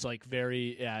 it's like very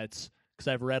it's because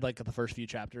I've read like the first few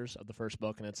chapters of the first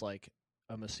book, and it's like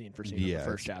almost scene for scene of the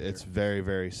first chapter. It's very,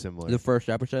 very similar. The first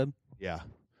episode. Yeah.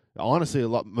 Honestly,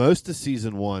 most of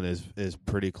season 1 is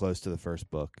pretty close to the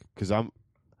first book because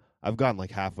I've gotten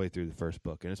like halfway through the first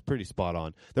book and it's pretty spot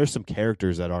on. There's some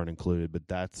characters that aren't included, but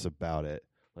that's about it.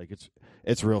 Like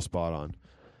it's real spot on.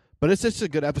 But it's just a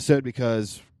good episode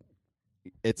because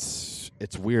it's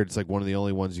weird. It's like one of the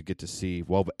only ones you get to see.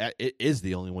 Well, but it is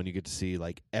the only one you get to see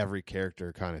like every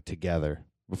character kind of together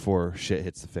before shit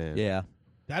hits the fan. Yeah.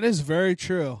 That is very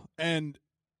true. And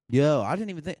Yo, I didn't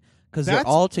even think because they're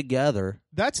That's- all together.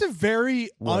 that's a very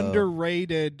Whoa.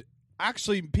 underrated.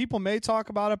 Actually, people may talk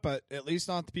about it, but at least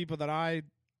not the people that I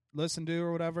listen to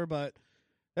or whatever. But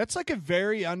that's like a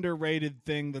very underrated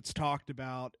thing that's talked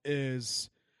about is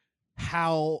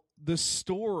how the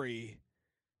story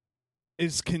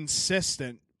is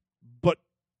consistent, but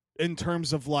in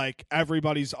terms of like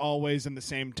everybody's always in the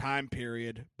same time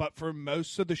period. But for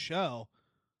most of the show,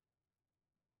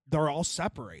 they're all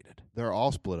separated. They're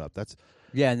all split up. That's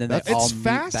Yeah, and then they It's all meet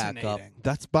back up. fascinating.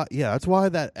 that's why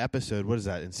that episode, what is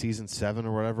that, in season 7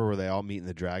 or whatever, where they all meet in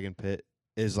the dragon pit,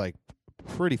 is like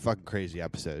pretty fucking crazy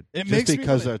episode. It Just makes me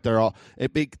because wanna- they're all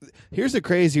here's the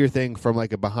crazier thing from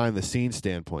like a behind the scenes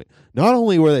standpoint. Not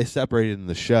only were they separated in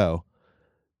the show,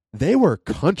 they were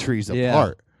countries Yeah.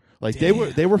 apart. Like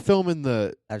Damn. they were filming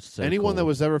That's so anyone cool. that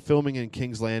was ever filming in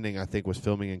King's Landing, I think, was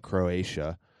filming in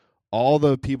Croatia. All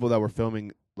the people that were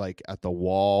filming like at the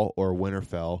Wall or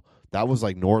Winterfell, that was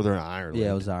like Northern Ireland.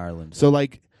 Yeah, it was Ireland. So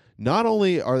like not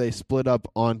only are they split up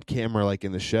on camera like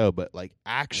in the show, but like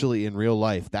actually in real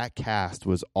life, that cast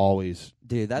was always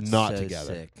Dude, that's not so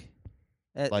together. sick.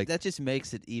 That, Like- that just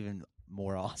makes it even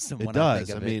more awesome. it when does. I, I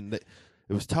think of mean,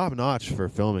 it was top notch for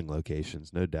filming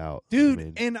locations, no doubt. Dude, I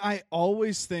mean, and I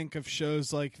always think of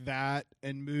shows like that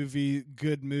and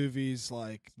good movies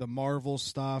like the Marvel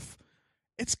stuff.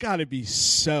 It's got to be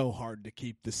so hard to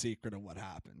keep the secret of what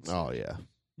happens. oh yeah.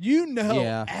 You know,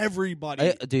 Yeah.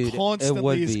 everybody Dude, it constantly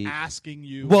would is be. asking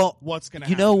you Well, what's going to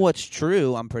You happen. know what's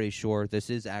true? I'm pretty sure this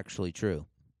is actually true.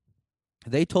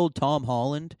 They told Tom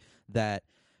Holland that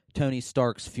Tony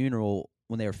Stark's funeral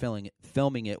when they were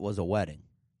filming it was a wedding.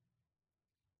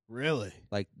 Really?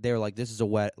 Like they were like, "This is a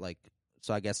wed." Like,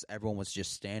 so I guess everyone was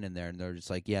just standing there, and they're just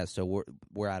like, "Yeah, so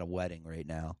we're at a wedding right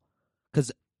now,"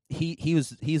 because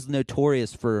he's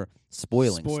notorious for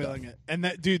spoiling stuff. it. And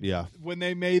that dude, Yeah. when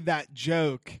they made that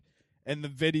joke in the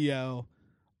video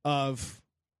of,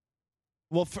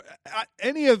 well, for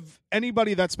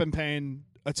anybody that's been paying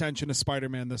attention to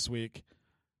Spider-Man this week,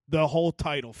 the whole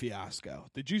title fiasco.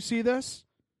 Did you see this?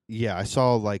 Yeah, I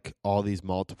saw like all these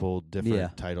multiple different Yeah.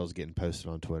 titles getting posted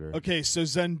on Twitter. Okay, so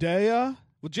Zendaya.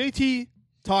 Well, JT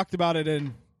talked about it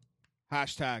in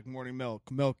hashtag Morning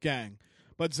Milk Gang.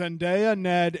 But Zendaya,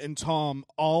 Ned, and Tom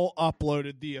all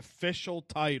uploaded the official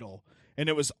title, and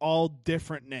it was all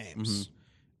different names. Mm-hmm.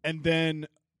 And then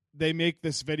they make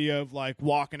this video of like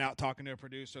walking out talking to a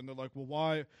producer, and they're like,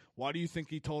 "Well, why do you think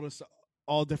he told us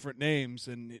all different names?"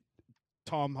 And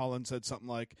Tom Holland said something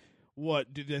like,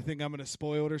 "What, did they think I'm going to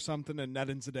spoil it or something?" And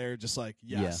Ned and Zendaya are just like,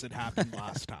 "Yes, it happened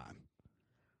last time."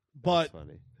 But That's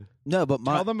funny. No, but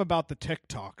tell them about the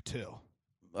TikTok too,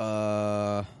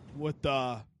 uh with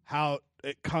the how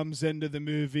it comes into the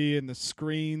movie and the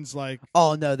screens. Like,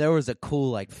 oh no, there was a cool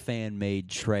like fan made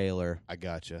trailer, I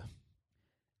gotcha.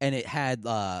 and it had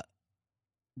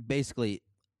basically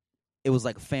it was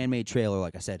like a fan made trailer,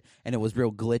 like I said, and it was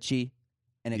real glitchy,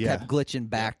 and it Yeah. kept glitching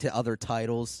back to other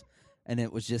titles. and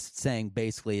it was just saying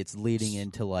basically it's leading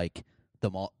into like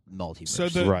the multiverse. So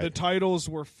the Right. titles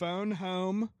were Phone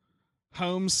Home,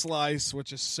 Home Slice,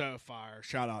 which is so fire.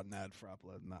 Shout out Ned for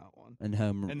uploading that one. and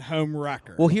home. And Home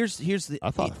Wrecker. Well, here's the.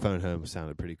 I thought Phone Home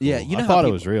sounded pretty cool. Yeah, you know I how thought it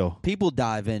people- was real. people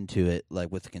dive into it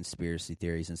like with conspiracy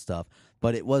theories and stuff,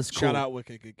 but it was cool. Shout out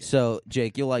Wicked Good Game. So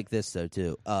Jake, you'll like this though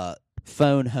too.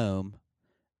 Phone Home.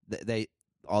 They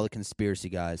all the conspiracy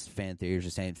guys, fan theories are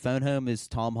saying Phone Home is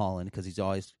Tom Holland because he's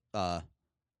always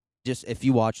just if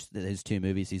you watch his 2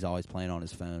 movies, he's always playing on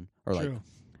his phone or like True.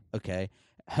 okay.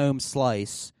 Home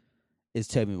Slice is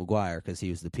Tobey Maguire because he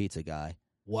was the pizza guy,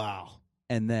 Wow.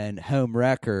 and then Home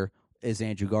Wrecker is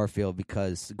Andrew Garfield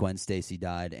because Gwen Stacy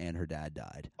died and her dad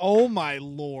died. Oh my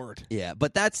lord. Yeah,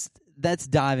 but that's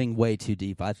diving way too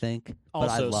deep, I think. But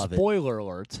I Also, love spoiler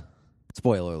alert. it.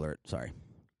 Spoiler alert. Sorry.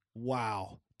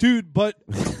 Wow. Dude, but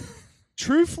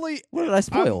truthfully, What did I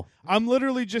spoil? I'm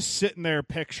literally just sitting there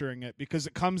picturing it because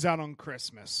it comes out on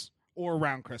Christmas or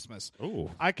around Christmas.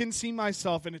 Ooh. I can see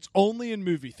myself, and it's only in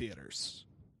movie theaters.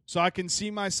 So I can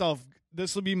see myself,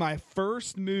 this will be my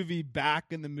first movie back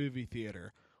in the movie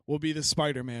theater, will be the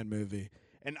Spider-Man movie.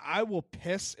 And I will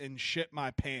piss and shit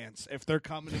my pants if they're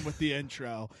coming in with the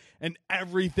intro and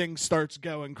everything starts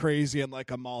going crazy in like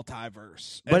a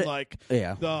multiverse. But and it- like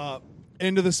Yeah. the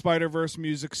Into the Spider-Verse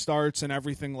music starts and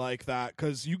everything like that.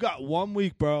 Because you got 1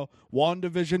 week, bro.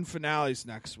 WandaVision finales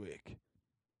next week.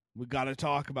 We got to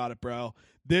talk about it, bro.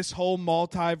 This whole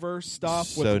multiverse stuff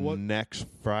So with what next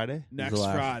Friday? next The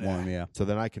last Friday. one, yeah. So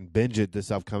then I can binge it this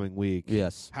upcoming week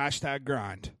Yes. Hashtag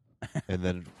grind. and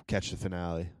then catch the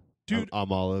finale. Dude,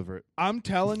 I'm all over it. I'm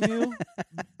telling you,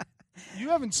 you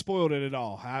haven't spoiled it at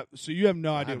all. So you have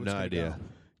no idea have what's no going to idea. go.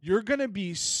 You're going to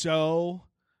be so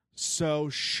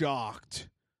shocked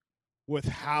with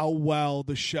how well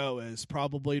the show is,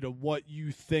 probably to what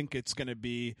you think it's going to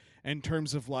be in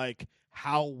terms of like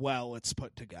how well it's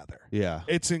put together. Yeah.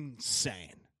 It's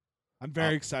insane. I'm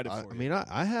very excited for I you. mean,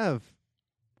 I have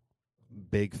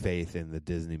big faith in the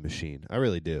Disney machine. I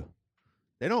really do.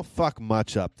 They don't fuck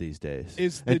much up these days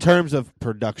Is in the- terms of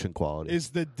production quality.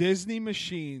 Is the Disney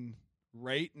machine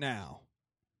right now?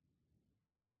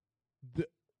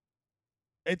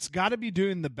 It's got to be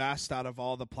doing the best out of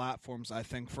all the platforms, I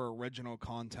think, for original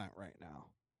content right now.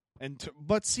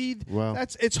 But see, Well-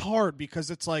 it's hard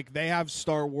because it's like they have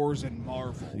Star Wars and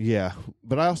Marvel. Yeah,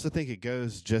 but I also think it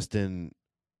goes just in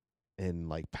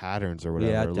like patterns or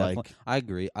whatever. Yeah, like definitely. I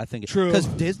agree. I think True. because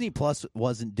Disney Plus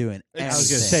wasn't doing I anything. I was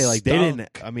gonna say, like they Stunk.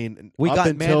 didn't. I mean, we up got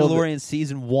until Mandalorian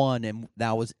season 1, and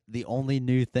that was the only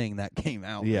new thing that came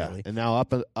out. yeah, really. and now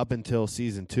up until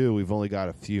season 2, we've only got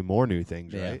a few more new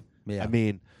things, Yeah. right? Yeah. I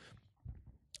mean,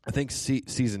 I think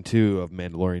season 2 of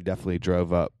Mandalorian definitely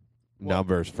drove up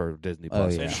numbers for Disney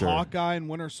Plus. yeah. And I'm sure. Hawkeye and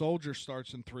Winter Soldier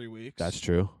starts in 3 weeks. That's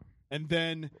true. And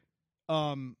then,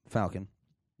 Falcon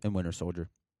and Winter Soldier.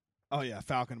 oh yeah,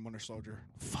 Falcon and Winter Soldier.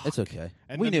 It's okay.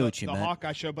 And We then knew the, what you the meant.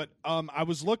 Hawkeye show, but I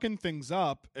was looking things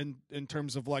up in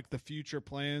terms of like the future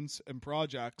plans and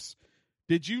projects.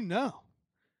 Did you know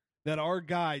that our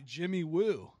guy Jimmy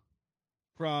Woo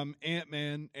from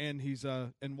Ant-Man and he's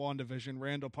in WandaVision,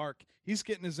 Randall Park, he's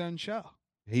getting his own show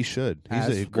He should. He's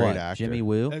As a great what, actor. Jimmy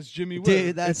Woo. as Jimmy Woo.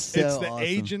 Dude, that's it's so the awesome.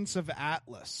 Agents of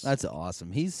Atlas. That's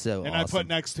awesome. He's so and awesome. I put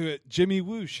next to it Jimmy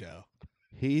Woo show.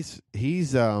 He's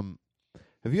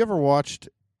have you ever watched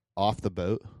Off the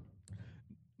Boat?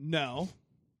 No,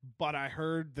 but I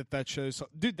heard that show's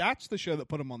dude. That's the show that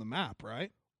put him on the map,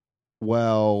 right?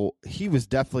 Well, he was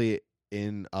definitely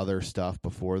in other stuff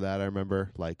before that. I remember,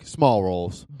 like small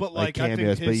roles, But like I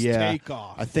cameos. think But his yeah,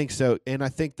 takeoff. I think so, and I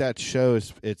think that show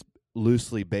it's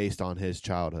loosely based on his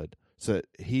childhood. So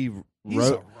he He's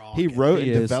wrote, a rocket. he wrote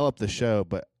He and is. developed the show,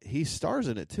 but he stars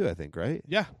in it too. I think, right?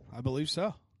 Yeah, I believe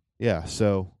so. Yeah.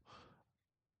 So,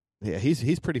 yeah,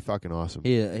 he's pretty fucking awesome.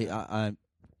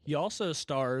 He also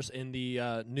stars in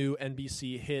the new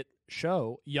NBC hit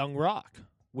show Young Rock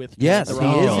with Yes, The he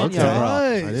Rock. is Oh, in okay. Young Rock.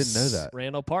 I didn't know that.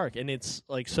 Randall Park, and it's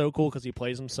like so cool because he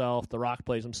plays himself. The Rock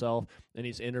plays himself, and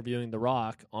he's interviewing The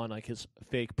Rock on like his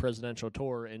fake presidential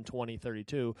tour in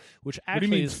 2032, which What do actually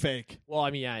you mean is fake? well. I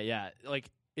mean, yeah. Like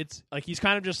it's like he's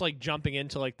kind of just like jumping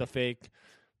into like the fake,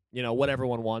 what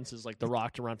everyone wants is like The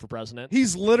Rock to run for president.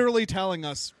 He's literally telling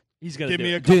us, He's gonna give do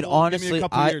me a it, couple, Dude, honestly, give me a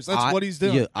couple years. That's what he's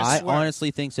doing. Yeah, I I swear.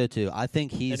 honestly think so too. I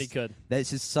think and he he's could.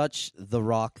 this is such the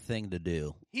Rock thing to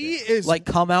do. He is Like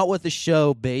come out with a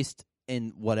show based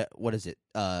in what is it?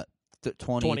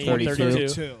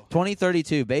 2032.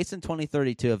 2032, based in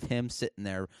 2032 of him sitting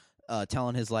there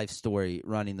telling his life story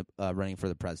running for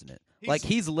the president. Like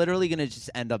he's literally gonna just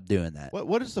end up doing that.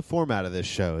 What is the format of this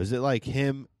show? Is it like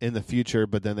him in the future,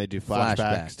 but then they do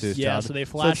flashbacks to his childhood? So they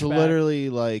So it's flashback. literally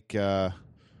like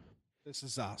This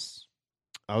Is Us.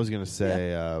 I was gonna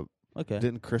say,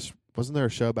 Okay. wasn't there a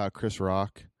show about Chris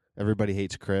Rock? Everybody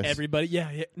hates Chris. Everybody,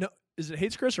 yeah. No, is it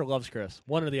hates Chris or loves Chris?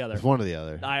 One or the other. It's one or the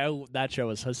other. That show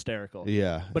was hysterical.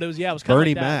 Yeah. But it was it was kind of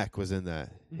Bernie like that. Mac was in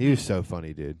that. He was so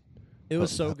funny, dude. It was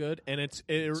so good, and it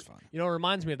funny. it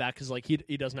reminds me of that because like he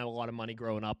doesn't have a lot of money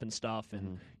growing up and stuff,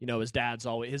 and his dad's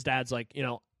like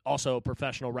also a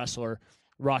professional wrestler,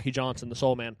 Rocky Johnson, the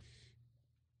Soul Man,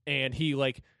 and he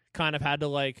like kind of had to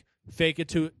like fake it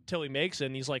till he makes it,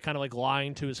 and he's like kind of like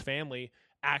lying to his family,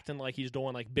 acting like he's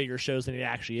doing like bigger shows than he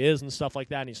actually is and stuff like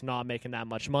that, and he's not making that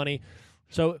much money,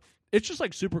 so it's just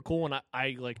like super cool, and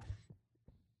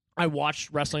I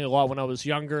watched wrestling a lot when I was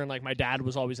younger, and like my dad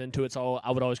was always into it, so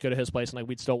I would always go to his place, and like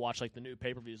we'd still watch like the new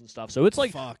pay-per-views and stuff. So it's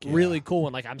like really cool,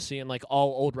 and like I'm seeing like all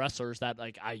old wrestlers that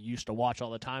like I used to watch all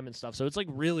the time and stuff. So it's like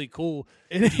really cool.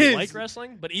 If you like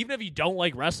wrestling, but even if you don't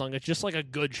like wrestling, it's just like a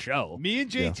good show. Me and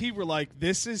JT were like,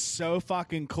 "This is so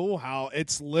fucking cool! How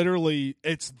it's literally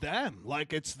them,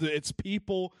 like it's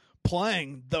people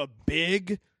playing the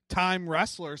big time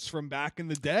wrestlers from back in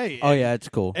the day." Oh yeah, it's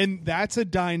cool. And that's a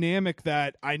dynamic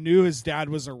that I knew his dad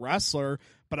was a wrestler,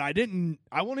 but I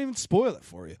won't even spoil it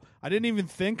for you. I didn't even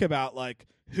think about like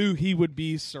who he would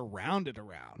be surrounded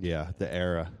around. Yeah, the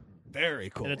era. Very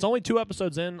cool. And it's only 2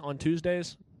 episodes in on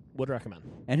Tuesdays. Would recommend.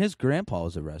 And his grandpa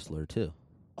was a wrestler too.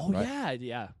 Oh Right.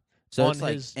 yeah. So On it's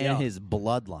like his- in yeah. his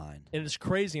bloodline. And it's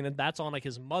crazy, and that's on like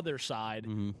his mother's side.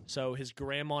 Mhm. So his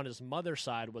grandma on his mother's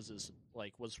side was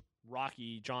was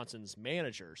Rocky Johnson's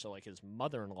manager. So like his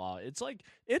mother-in-law. It's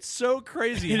so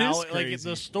crazy It how is like crazy. it's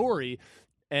the story,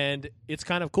 and it's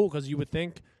kind of cool because you would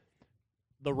think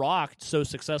The Rock so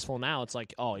successful now. It's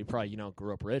like, oh, he probably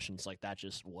grew up rich, and it's like that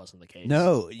just wasn't the case.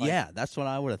 No, yeah, that's what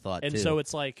I would have thought And too. so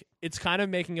it's like it's kind of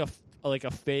making a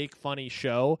fake funny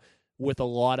show with a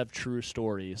lot of true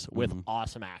stories with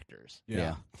awesome actors.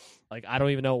 yeah. Like I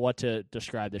don't even know what to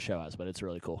describe the show as, but it's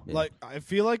really cool. Yeah. Like I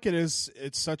feel like it's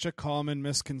such a common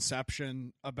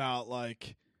misconception about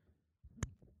like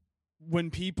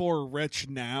when people are rich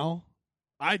now.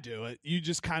 I do it. You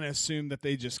just kind of assume that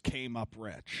they just came up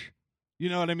rich. You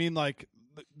know what I mean? Like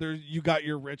you got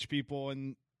your rich people,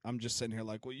 and I'm just sitting here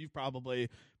like, well, you've probably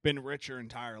been rich your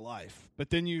entire life. But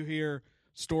then you hear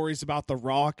stories about The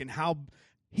Rock and how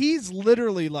he's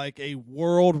literally like a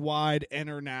worldwide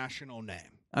international name.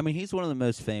 I mean, he's one of the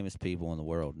most famous people in the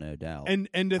world, no doubt. And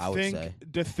I would say.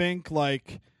 to think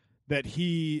like that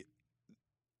he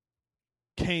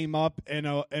came up in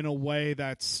a way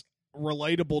that's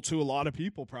relatable to a lot of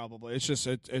people. Probably it's just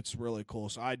it's really cool.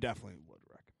 So I definitely would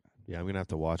recommend. Yeah, I'm gonna have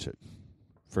to watch it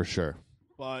for sure.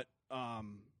 But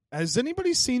has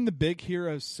anybody seen The Big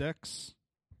Hero 6?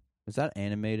 Is that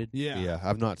animated? Yeah,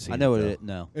 I've not seen. I know it, what though. it.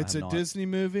 No, it's I a have not. Disney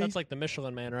movie. That's like the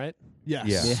Michelin Man, right? Yes.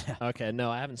 Yeah. Yeah. Okay, no,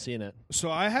 I haven't seen it. So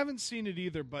I haven't seen it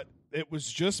either, but it was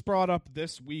just brought up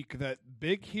this week that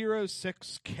Big Hero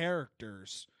 6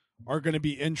 characters are going to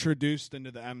be introduced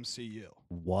into the MCU.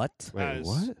 What? Wait, As-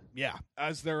 what? Yeah,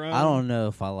 as their own. I don't know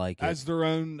if I like it. As their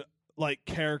own like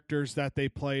characters that they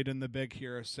played in the Big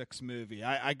Hero 6 movie.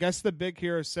 I guess the Big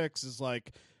Hero 6 is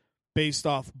like based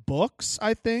off books,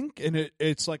 I think, and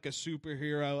it's like a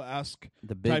superhero-esque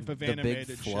the big, type of the big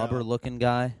animated show. flubber-looking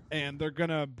guy. And they're going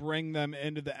to bring them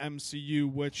into the MCU,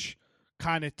 which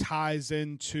kind of ties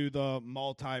into the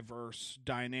multiverse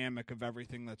dynamic of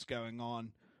everything that's going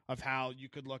on, of how you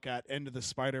could look at Into the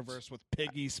Spider-Verse with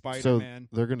Piggy Spider-Man.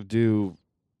 So they're gonna do.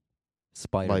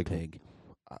 Spider Like- Pig.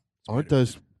 Aren't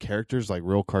those characters like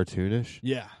real cartoonish?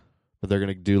 Yeah. But they're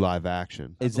gonna do live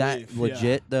action. Is that believe,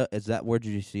 legit? Though? Is that where did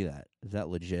you see that? Is that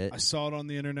legit? I saw it on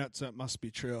the internet, so it must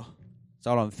be true.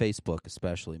 Saw it on Facebook,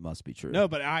 especially. Must be true. No,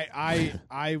 but I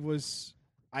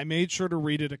made sure to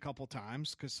read it a couple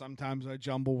times because sometimes I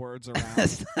jumble words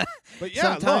around. But yeah,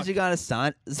 sometimes look, you gotta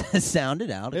sound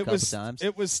it out a couple times.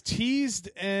 It was teased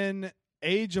in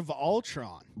Age of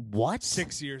Ultron What?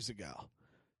 6 years ago.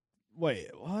 Wait,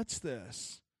 what's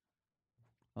this?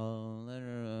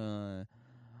 Oh,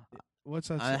 What's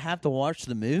that? I have to watch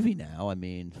the movie now. I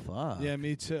mean, fuck. Yeah,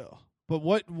 me too. But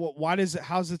what? Why does it?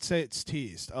 How's it say it's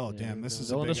teased? Oh, damn! This is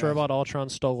a Villainous big robot Ultron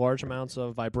stole large amounts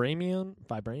of vibranium,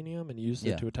 and used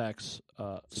Yeah. it to attack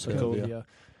Sokovia. Sokovia.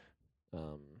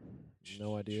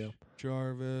 No idea.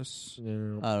 Jarvis.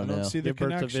 No. I don't know. don't see the Give birth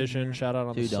to connection Vision. here. Shout out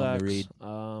on Too the dumb to sex.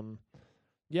 read.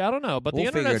 Yeah, I don't know, but We'll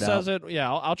the figure internet it says it. Yeah,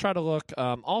 I'll try to look.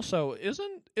 Also,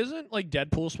 isn't like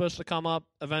Deadpool supposed to come up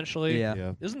eventually?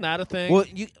 Yeah. Isn't that a thing? Well,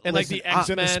 you and listen, like the It's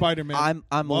in the X-Men. Spider-Man.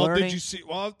 I'm well, learning. did you see?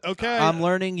 Well, okay. I'm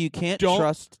learning you can't Don't-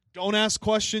 trust Don't ask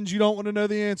questions you don't want to know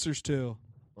the answers to.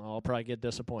 Well, I'll probably get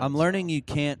disappointed. I'm learning you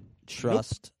can't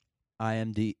trust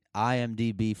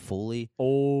IMDb fully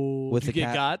Oh, with you the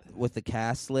get got? with the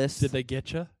cast list. Did they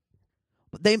get you?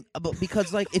 But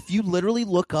because like if you literally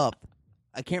look up,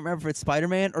 I can't remember if it's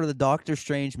Spider-Man or the Doctor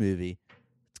Strange movie,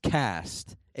 it's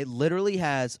cast. It literally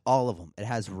has all of them. It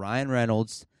has Ryan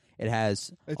Reynolds. It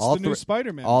has It's all the new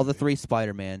Spider-Man. all movie. the 3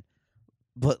 Spider-Man.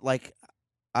 But like,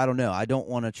 I don't know. I don't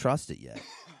want to trust it yet.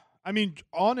 I mean,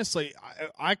 honestly,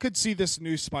 I could see this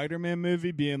new Spider-Man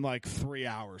movie being like 3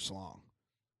 hours long,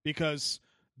 because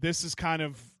this is kind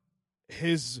of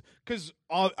his. Because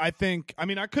I think, I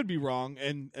mean, I could be wrong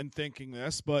in thinking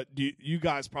this, but you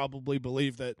guys probably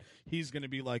believe that he's going to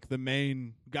be like the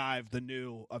main guy of the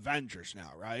new Avengers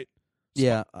now, right?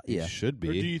 Yeah, He yeah. should Or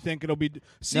do be. you think it'll be?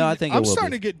 See, No, I think it I'm will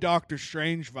starting be. to get Doctor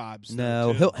Strange vibes.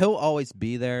 No, though, too. he'll always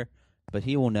be there, but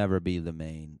he will never be the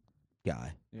main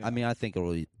guy. Yeah. I mean, I think it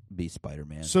will be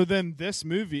Spider-Man. So then this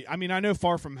movie, I mean, I know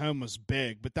Far From Home was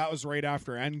big, but that was right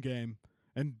after Endgame,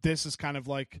 and this is kind of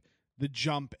like the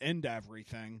jump into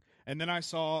everything. And then I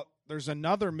saw there's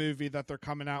another movie that they're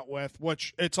coming out with,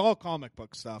 which it's all comic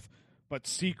book stuff, but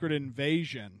Secret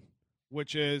Invasion,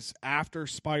 which is after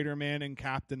Spider-Man and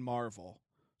Captain Marvel.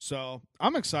 So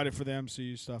I'm excited for the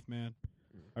MCU stuff, man.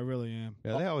 I really am.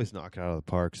 Yeah, they always knock it out of the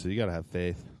park, so you got to have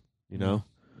faith. You know?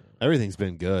 Everything's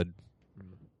been good.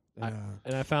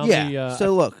 And I found yeah. the.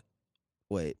 So look,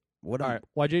 wait. What? All right.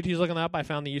 While JT's looking that up, I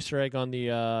found the Easter egg on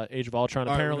the Age of Ultron.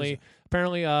 All right,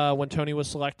 Apparently, when Tony was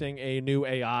selecting a new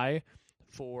AI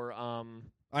for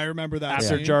I remember that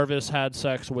after scene. Jarvis had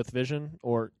sex with Vision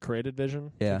or created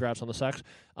Vision. Yeah. Congrats on the sex.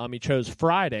 He chose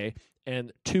Friday,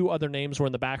 and 2 other names were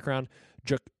in the background: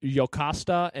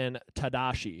 Yokasta and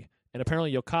Tadashi. And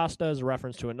apparently, Yokasta is a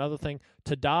reference to another thing.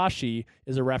 Tadashi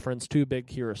is a reference to Big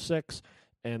Hero 6.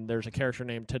 And there's a character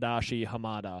named Tadashi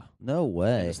Hamada. No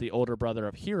way. It's the older brother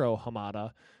of Hiro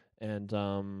Hamada. And,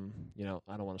 you know,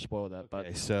 I don't want to spoil that. But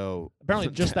Okay, so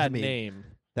apparently just I that mean, name,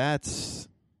 That's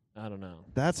I don't know.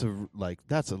 that's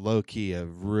a low key a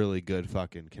really good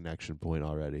fucking connection point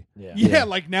already. Yeah. Yeah,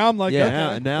 like now I'm like,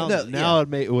 Yeah. okay. Now No,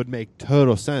 it would make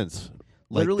total sense.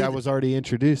 Like Literally that the- was already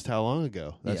introduced how long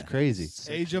ago? That's Yeah. crazy.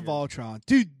 Age of Ultron,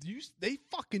 dude. They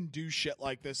fucking do shit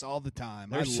like this all the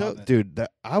time. I love it. Dude.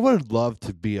 I would love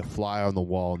to be a fly on the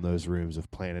wall in those rooms of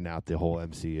planning out the whole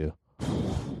MCU.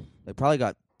 They probably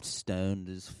got stoned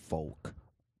as folk.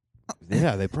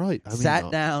 Yeah, they probably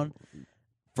Sat down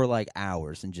for like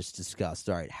hours and just discussed.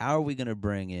 All right, how are we going to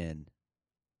bring in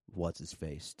what's his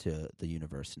face to the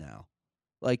universe now?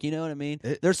 Like, you know what I mean?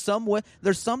 There's some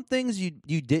things you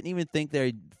didn't even think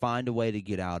they'd find a way to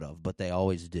get out of, but they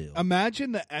always do.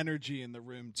 Imagine the energy in the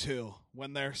room too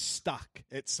when they're stuck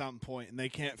at some point and they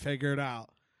can't figure it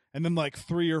out, and then like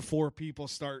 3 or 4 people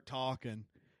start talking,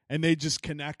 and they just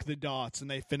connect the dots and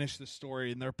they finish the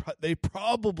story, and they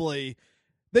probably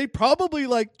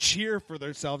like cheer for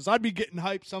themselves. I'd be getting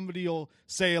hyped. Somebody will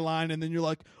say a line, and then you're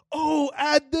like, "Oh,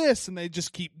 add this," and they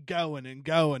just keep going and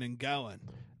going and going.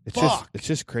 It's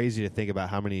just crazy to think about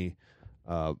how many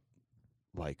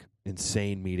like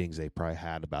insane meetings they probably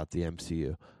had about the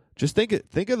MCU. Just think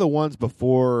of the ones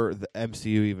before the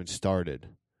MCU even started,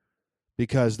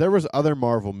 because there was other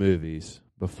Marvel movies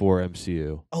before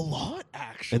MCU. A lot,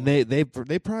 actually. And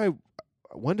they probably,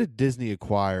 when did Disney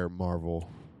acquire Marvel?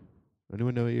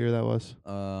 Anyone know what year that was?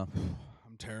 I'm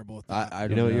terrible at that. I You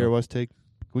don't know what year it was? Can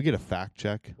we get a fact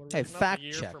check? Hey, fact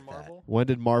check that. When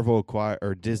did Marvel acquire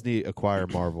or Disney acquire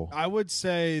Marvel? I would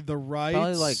say the rights.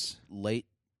 Probably like late.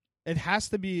 It has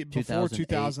to be before 2008.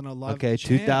 2011. Okay,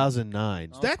 Damn.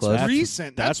 2009. That's close.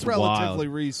 recent. That's that's relatively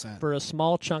wild. recent. For a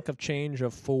small chunk of change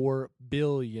of $4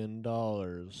 billion.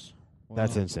 That's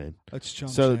Wow. insane. That's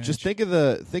chump So change. just think of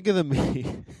the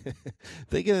meeting,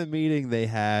 think of the meeting they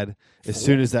had as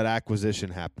soon as that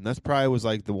acquisition happened. That's probably was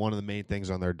like one of the main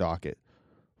things on their docket.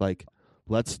 Like,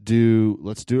 let's do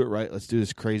it right. Let's do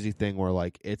this crazy thing where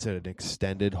like it's an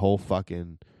extended whole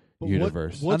fucking But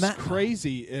universe. What's Ima-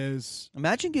 crazy is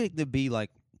Imagine getting to be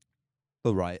like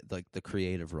the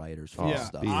creative writers for Oh, this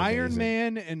stuff. be Iron amazing.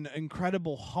 Man and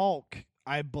Incredible Hulk,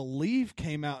 I believe,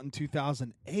 came out in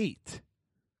 2008.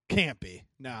 Can't be.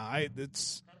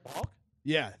 It's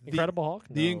yeah. Incredible Hulk?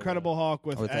 The No Incredible Hulk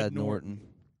with, With Ed Norton, Norton.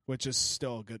 which is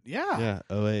still good. Yeah. Yeah.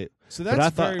 Oh wait. So that's But I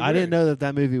thought very I didn't weird. know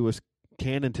that movie was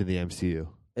canon to the MCU.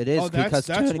 It is Oh, because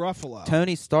that's Tony, Ruffalo.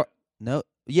 Tony Stark. No,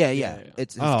 yeah. Yeah.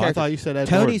 It's his Oh, I character. thought you said Ed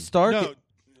Tony Norton. Stark. No,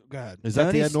 go ahead. Is that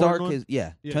Tony the Ed Stark Norton one? is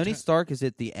Yeah, Tony Ton- Stark is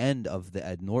at the end of the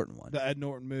Ed Norton one. The Ed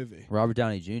Norton movie. Robert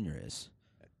Downey Jr. is.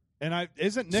 And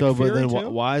isn't Nick so, Fury but then too?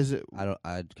 why is it?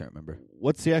 I can't remember.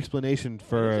 What's the explanation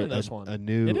for It is in this one. a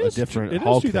new, It a is- different it is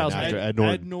Hulk then 2008. after Ed Ed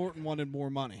Norton? Norton wanted more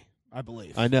money, I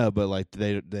believe. I know, but like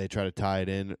they try to tie it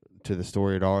in to the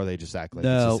story at all. Or they just act like it's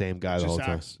No. the same guy the Just whole time.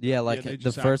 acts- Yeah, like they the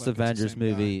just act first like it's the Avengers same guy.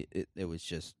 movie, it was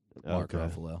just Mark Okay.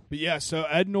 Ruffalo. But yeah, so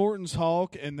Ed Norton's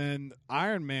Hulk and then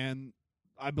Iron Man,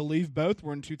 I believe both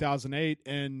were in 2008.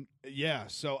 And yeah,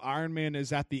 so Iron Man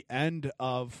is at the end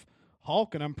of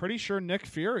Hulk, and I'm pretty sure Nick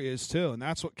Fury is too, and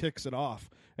that's what kicks it off.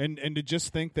 And to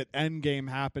just think that Endgame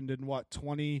happened in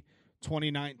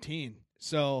 2019.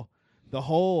 So the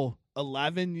whole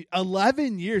 11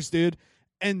 years, dude.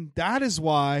 And that is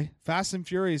why Fast and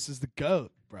Furious is the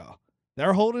GOAT, bro.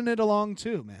 They're holding it along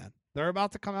too, man. They're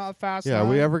about to come out with Fast Yeah, 9. are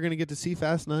we ever going to get to see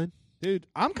Fast 9? Dude,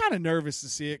 I'm kind of nervous to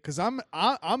see it because I'm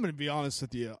going to be honest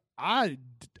with you. I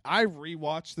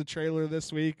rewatched the trailer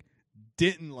this week.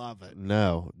 Didn't love it.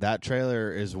 No, that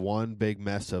trailer is one big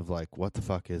mess of like, what the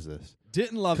fuck is this?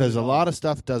 Didn't love it. Because a at all. lot of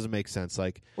stuff doesn't make sense.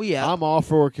 Like, Well, yeah, I'm all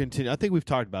for continue. I think we've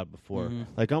talked about it before. Mhm.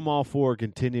 Like, I'm all for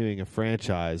continuing a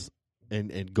franchise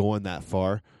and going that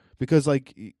far because,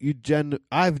 like,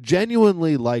 I've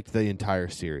genuinely liked the entire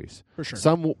series. for sure.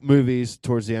 Some movies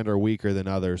towards the end are weaker than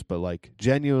others, but like,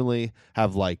 genuinely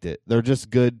have liked it. They're just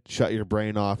good, shut your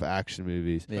brain off action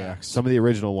movies. yeah, Some of the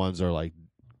original ones are like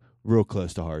real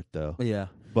close to heart, though. yeah.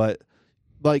 But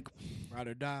like, Ride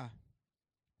or die.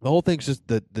 the whole thing's just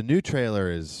the new trailer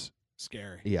is.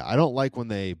 Scary. Yeah, I don't like when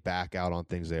they back out on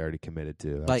things they already committed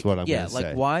to. That's Like, what I'm yeah, gonna like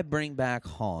say. why bring back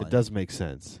Han? It does make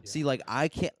sense. See, like I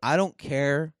don't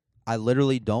care. I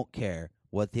literally don't care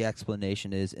what the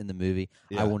explanation is in the movie.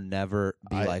 Yeah. I will never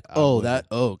be I- like, I oh, wouldn't.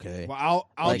 that okay. Well,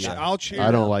 I'll Like, I'll cheer.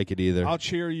 I don't like it either. I'll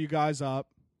cheer you guys up.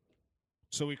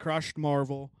 So we crushed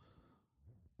Marvel.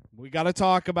 We got to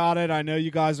talk about it. I know you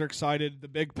guys are excited. The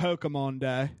big Pokemon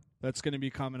Day that's going to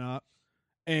be coming up,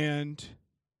 and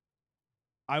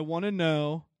I want to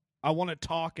know. I want to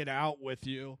talk it out with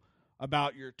you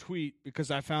about your tweet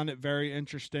because I found it very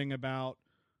interesting about.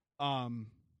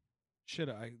 Shit,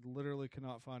 I literally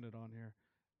cannot find it on here.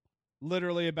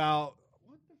 Literally about.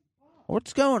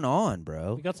 What's going on,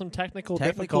 bro? We got some technical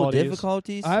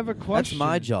difficulties. I have a That's question.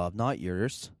 my job, not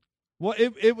yours. Well,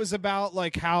 it was about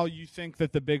like how you think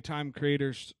that the big time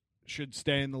creators should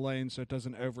stay in the lane so it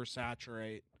doesn't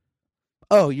oversaturate.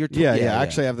 Oh, you're yeah.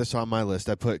 Actually, I have this on my list.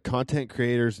 I put content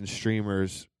creators and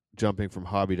streamers jumping from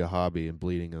hobby to hobby and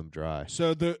bleeding them dry.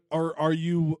 So are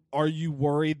you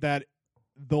worried that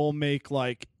they'll make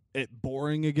like it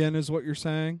boring again? Is what you're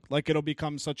saying? Like it'll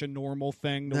become such a normal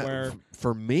thing to No, where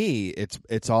for me,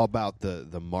 it's all about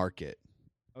the market.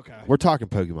 okay, We're talking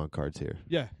Pokemon cards here.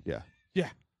 yeah, Yeah. yeah.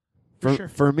 For sure.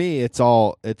 for me, it's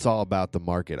all about the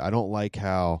market. I don't like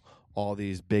how all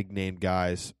these big name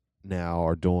guys now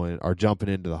are jumping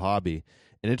into the hobby,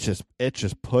 and it's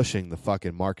just pushing the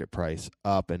fucking market price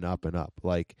up and up and up.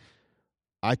 Like,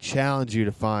 I challenge you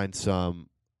to find some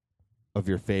of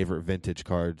your favorite vintage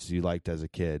cards you liked as a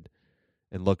kid,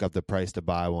 and look up the price to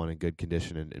buy one in good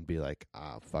condition, and be like,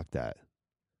 fuck that.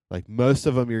 Like, most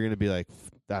of them, you're gonna be like,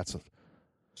 that's.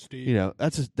 Steve. You know,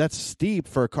 that's steep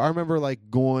for a car. I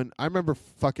remember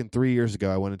fucking 3 years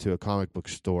ago, I went into a comic book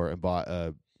store and bought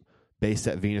a base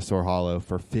set Venusaur Hollow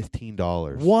for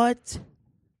 $15. What?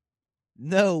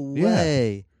 No Yeah.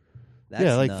 way. That's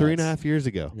yeah, like nuts. 3.5 years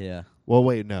ago. Yeah. Well,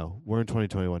 wait, no. We're in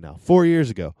 2021 now. 4 years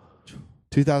ago.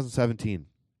 2017.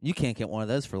 You can't get one of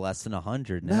those for less than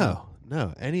 100 now.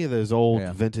 No. Any of those old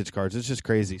Yeah. vintage cards. It's just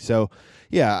crazy. So,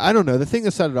 yeah, I don't know. The thing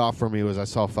that set it off for me was I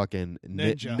saw fucking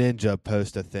Ninja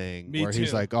post a thing Me where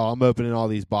he's too. like, oh, I'm opening all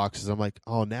these boxes. I'm like,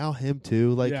 oh, now him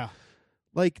too? Like, yeah,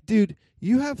 Like, dude,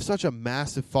 you have such a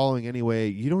massive following anyway,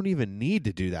 you don't even need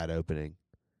to do that opening.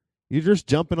 You're just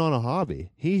jumping on a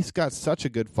hobby. He's got such a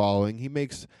good following. He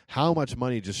makes how much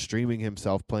money just streaming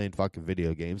himself playing fucking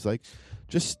video games. Like,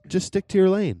 just stick to your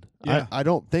lane. Yeah. I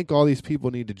don't think all these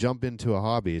people need to jump into a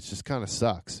hobby. It just kind of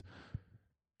sucks.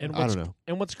 And I don't know.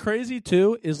 And what's crazy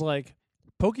too is like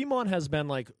Pokemon has been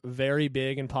like very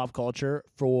big in pop culture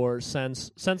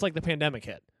since like the pandemic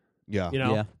hit. Yeah. You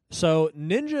know? Yeah. So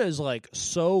Ninja is like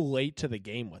so late to the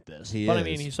game with this. He but is. I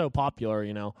mean he's so popular,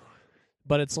 you know.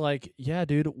 But it's like, yeah,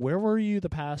 dude, where were you the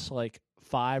past like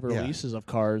 5 releases of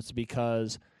cards?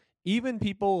 Because even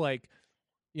people like,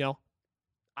 you know,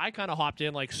 I kind of hopped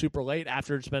in like super late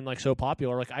after it's been like so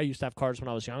popular. Like I used to have cards when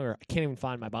I was younger. I can't even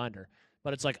find my binder.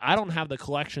 But it's like I don't have the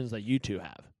collections that you two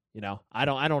have. You know, I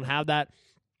don't have that.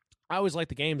 I always like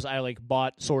the games. I like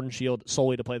bought Sword and Shield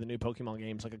solely to play the new Pokemon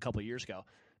games like a couple of years ago.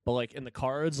 But like in the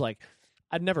cards, like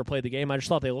I'd never played the game. I just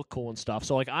thought they looked cool and stuff.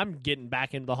 So like I'm getting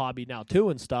back into the hobby now too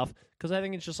and stuff because I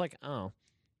think it's just like, oh,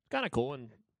 kind of cool and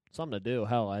something to do.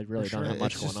 Hell, I really For don't sure. have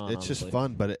much it's going just, on. It's just honestly.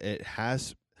 fun, but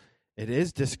it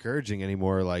is discouraging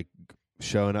anymore. Like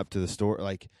showing up to the store,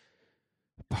 like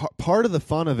part of the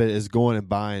fun of it is going and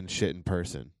buying shit in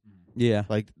person. Yeah.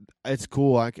 Like it's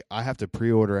cool. I have to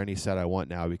pre-order any set I want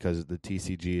now because the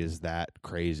TCG is that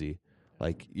crazy.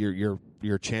 Like your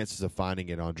chances of finding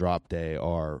it on drop day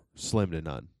are slim to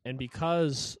none. And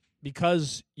because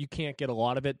you can't get a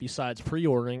lot of it besides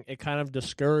pre-ordering, it kind of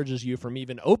discourages you from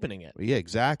even opening it. Yeah,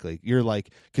 exactly. You're like,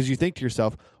 because you think to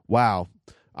yourself, wow,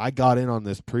 I got in on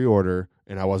this pre-order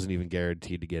and I wasn't even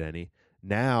guaranteed to get any.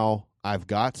 Now I've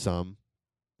got some.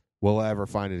 Will I ever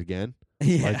find it again?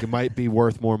 Yeah. Like it might be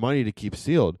worth more money to keep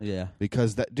sealed. Yeah.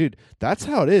 Because that's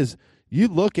how it is. You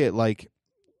look at like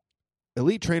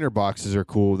Elite Trainer boxes are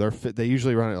cool. They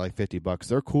usually run at like $50.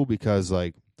 They're cool because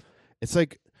like it's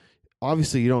like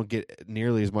obviously you don't get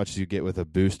nearly as much as you get with a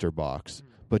booster box,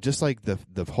 but just like the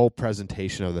whole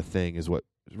presentation of the thing is what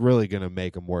is really going to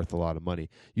make them worth a lot of money.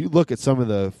 You look at some of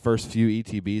the first few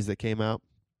ETBs that came out,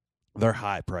 they're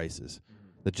high prices.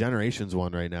 The Generations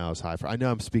one right now is high. I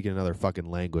know I'm speaking another fucking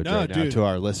language No, right now dude. to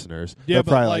our listeners. Yeah, They're but,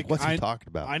 probably like, like, what's he talking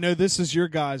about? I know this is your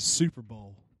guys' Super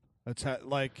Bowl. That's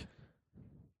like,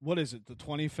 what is it? The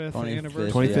 25th 25th,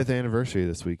 anniversary. 25th anniversary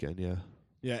this weekend, yeah.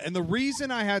 Yeah, and the reason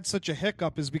I had such a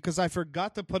hiccup is because I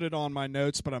forgot to put it on my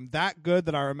notes, but I'm that good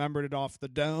that I remembered it off the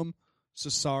dome. So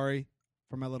sorry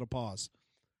for my little pause.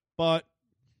 But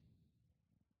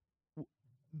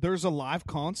there's a live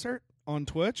concert on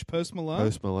Twitch, Post Malone.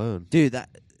 Post Malone. Dude,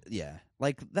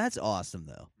 like that's awesome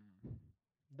though.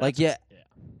 Like, yeah,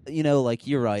 you know, like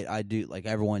you're right. I do like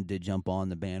everyone did jump on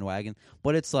the bandwagon,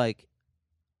 but it's like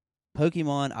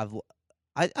Pokemon.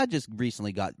 I just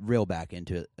recently got real back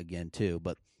into it again too.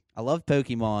 But I love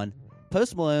Pokemon.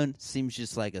 Post Malone seems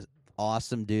just like an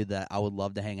awesome dude that I would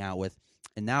love to hang out with.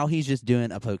 And now he's just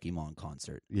doing a Pokemon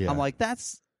concert. Yeah. I'm like,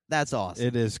 that's awesome.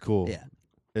 It is cool. Yeah.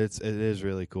 It is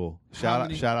really cool.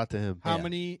 Shout out to him.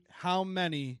 How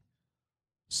many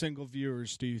single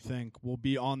viewers do you think will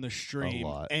be on the stream? A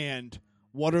lot. And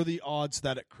what are the odds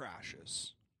that it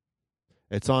crashes?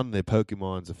 It's on the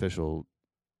Pokemon's official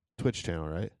Twitch channel,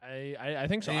 right? I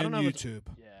think so. And I don't know. YouTube.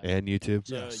 Yeah. And YouTube.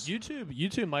 So Yes.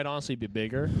 YouTube might honestly be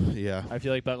bigger. Yeah. I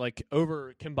feel like, but like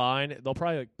over combined, they'll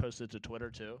probably like post it to Twitter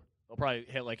too. They'll probably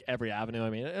hit like every avenue. I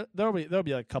mean, there'll be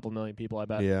like a couple million people. I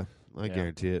bet. Yeah. I Yeah.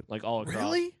 guarantee it. Like all across.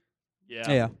 Really?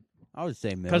 Yeah. Yeah. I would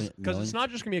say Because millions. it's not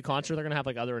just gonna be a concert. They're gonna have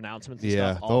like other announcements and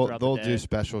Yeah. stuff all They'll throughout the do day.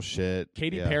 special shit.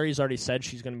 Katy yeah. Perry's already said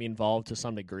she's going to be involved to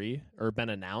some degree or been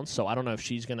announced, so I don't know if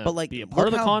she's going to But like, be a look part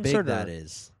of the how concert. big that or,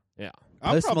 is. Yeah.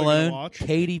 I'm Post probably gonna Malone, watch.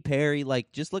 Katy Perry,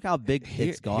 like just look how big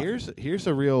it's gone. Here's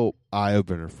a real eye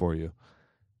opener for you.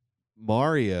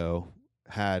 Mario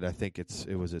had, I think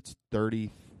it was its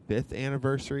 35th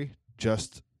anniversary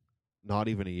just not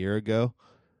even a year ago,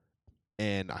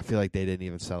 and I feel like they didn't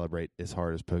even celebrate as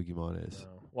hard as Pokemon is.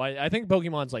 Well, I think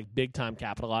Pokemon's like big time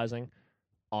capitalizing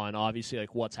on obviously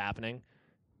like what's happening,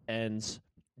 and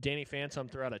Danny Phantom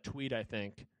threw out a tweet I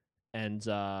think, and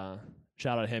shout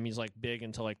out to him. He's like big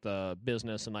into like the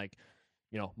business and like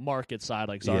market side,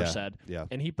 like Czar said. Yeah.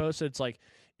 And he posted, it's like,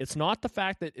 it's not the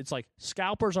fact that it's like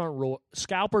scalpers are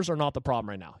not the problem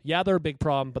right now. Yeah, they're a big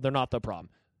problem, but they're not the problem.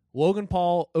 Logan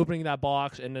Paul opening that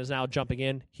box and is now jumping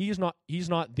in. He's not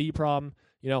the problem.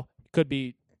 Could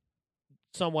be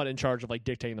somewhat in charge of like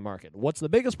dictating the market. What's the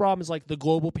biggest problem is like the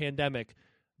global pandemic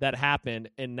that happened,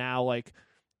 and now like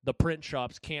the print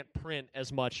shops can't print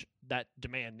as much that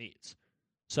demand needs.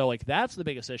 So like that's the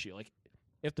biggest issue. Like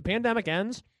if the pandemic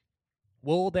ends,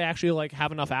 will they actually like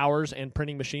have enough hours and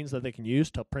printing machines that they can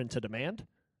use to print to demand?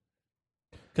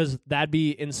 Because that'd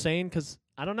be insane. Because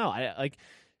I don't know.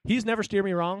 He's never steered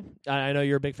me wrong. I know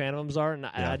you're a big fan of him, Czar, and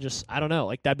Yeah. I don't know.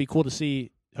 Like that'd be cool to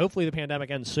see. Hopefully the pandemic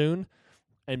ends soon,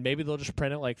 and maybe they'll just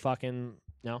print it like fucking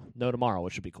no tomorrow,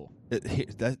 which would be cool.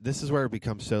 This is where it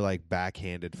becomes so like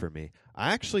backhanded for me.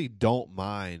 I actually don't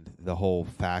mind the whole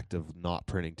fact of not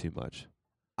printing too much.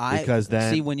 Because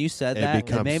then see when you said it that, it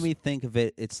becomes- made me think of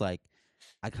it. It's like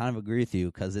I kind of agree with you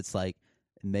because it's like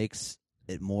it makes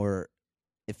it more.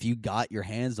 If you got your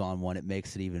hands on one, it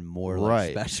makes it even more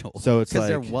Right. like special. So it's because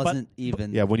there like- wasn't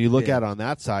even. Yeah, when you look Yeah. at it on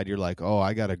that side, you're like, oh,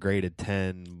 I got a graded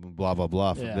 10, blah, blah,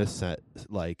 blah from Yeah. this set.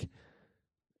 Like,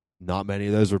 not many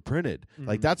of those were printed.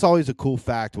 Like, Mhm. that's always a cool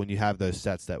fact when you have those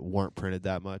sets that weren't printed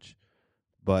that much.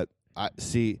 But I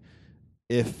see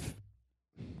if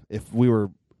we were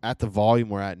at the volume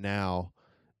we're at now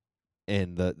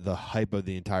and the hype of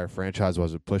the entire franchise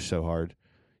wasn't pushed so hard,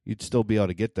 you'd still be able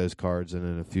to get those cards, and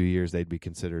in a few years they'd be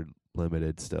considered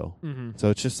limited still. Mm-hmm. So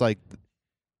it's just like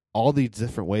all these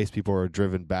different ways people are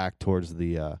driven back towards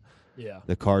the Yeah.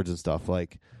 cards and stuff.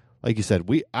 Like like you said,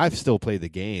 I've still played the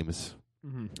games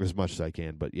Mm-hmm. as much as I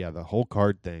can, but yeah, the whole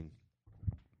card thing,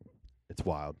 it's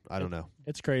wild. I don't know.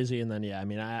 It's crazy, and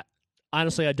then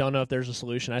honestly, I don't know if there's a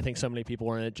solution. I think so many people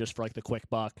are in it just for like the quick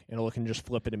buck and looking just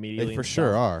flip it immediately. They for and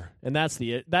sure stuff. are. And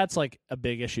that's like a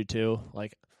big issue too.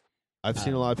 Like I've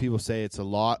seen a lot of people say it's a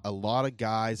lot of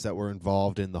guys that were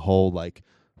involved in the whole like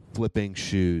flipping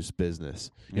shoes business.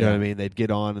 You know what I mean? They'd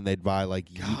get on and they'd buy like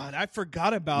God, I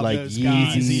forgot about like those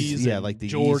Yeezys, guys. yeah, like the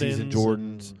Jordans Yeezys and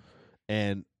Jordans,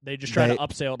 and they just try to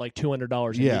upsell it like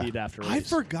 $200 immediate after release. I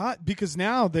forgot because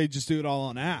now they just do it all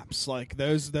on apps. Like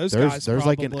those guys. there's probably,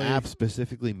 like an app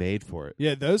specifically made for it.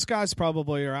 Yeah, those guys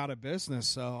probably are out of business.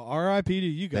 So R.I.P. to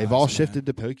you guys. They've all man. shifted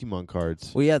to Pokemon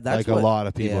cards. Well, yeah, that's like what, a lot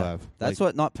of people yeah, have. That's like,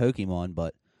 what, not Pokemon,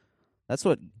 but that's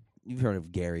what you've heard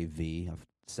of Gary V. I've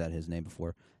said his name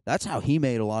before. That's how he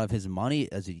made a lot of his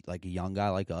money as a young guy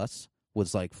like us.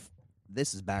 Was like,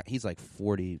 this is back. He's like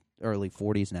 40, early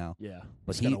 40s now. Yeah,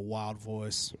 but He's got a wild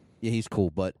voice. Yeah, he's cool,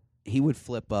 but he would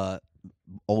flip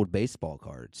old baseball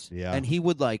cards. Yeah. And he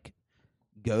would like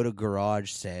go to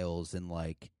garage sales and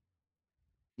like,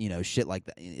 shit like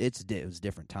that. It was a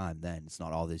different time then. It's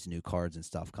not all these new cards and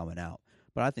stuff coming out.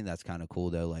 But I think that's kind of cool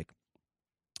though. Like,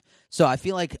 so I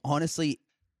feel like honestly,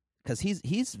 because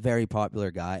he's a very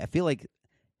popular guy. I feel like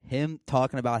him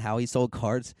talking about how he sold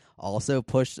cards also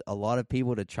pushed a lot of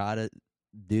people to try to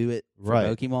do it for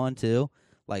Right. Pokemon too.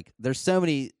 Like, there's so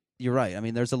many. You're right. I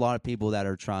mean, there's a lot of people that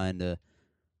are trying to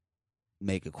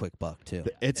make a quick buck too.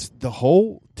 It's the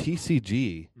whole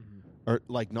TCG, or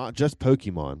like not just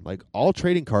Pokemon. Like all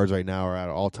trading cards right now are at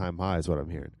an all-time high. Is what I'm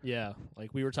hearing. Yeah,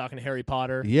 like we were talking Harry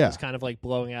Potter. Yeah. It's kind of like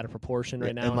blowing out of proportion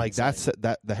right now. And like it's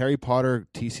that the Harry Potter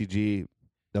TCG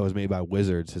that was made by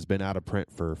Wizards has been out of print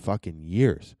for fucking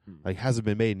years. Like hasn't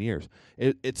been made in years.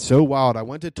 It's so wild. I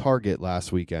went to Target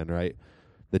last weekend, right?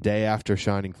 The day after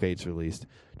Shining Fates released,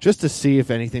 just to see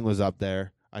if anything was up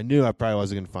there. I knew I probably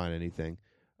wasn't going to find anything.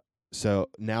 So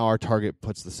now our Target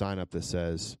puts the sign up that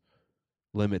says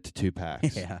limit to 2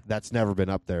 packs. Yeah. That's never been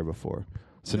up there before.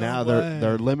 So No now way.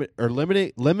 they're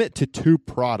limit to 2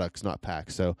 products, not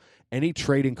packs. So any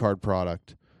trading card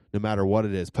product, no matter what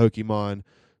it is, Pokemon,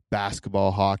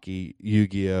 basketball, hockey,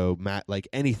 Yu-Gi-Oh, like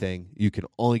anything, you can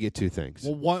only get 2 things.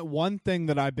 Well, one thing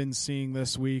that I've been seeing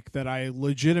this week that I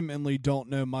legitimately don't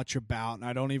know much about, and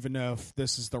I don't even know if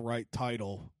this is the right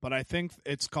title, but I think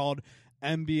it's called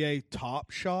NBA Top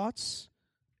Shots,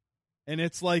 and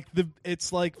it's like the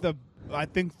I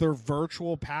think they're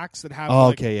virtual packs that have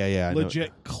yeah. I know.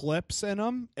 legit clips in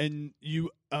them, and you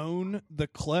own the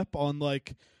clip on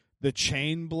like the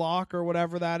chain block or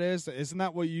whatever that is. Isn't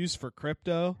that what you use for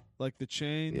crypto? Like the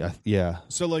chain? Yeah.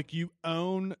 So like you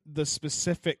own the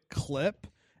specific clip,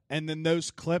 and then those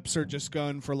clips are just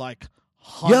going for like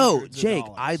hundreds Jake,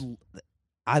 of dollars.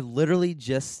 I literally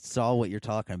just saw what you're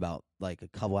talking about like a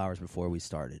couple hours before we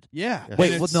started. Yeah.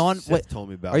 Wait, And well, it's- Seth told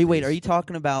me about. Are these. you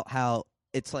talking about how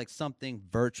it's like something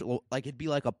virtual, like it'd be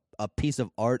like a piece of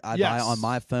art I buy Yes. on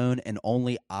my phone and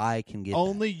only I can get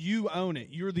only you own it.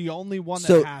 You're the only one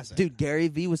so, that has it. dude, Gary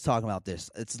V was talking about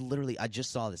this. It's literally, I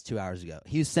just saw this 2 hours ago.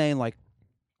 He was saying like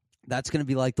that's going to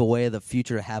be like the way of the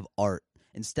future to have art.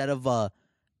 Instead of a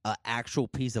actual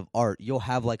piece of art, you'll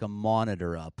have like a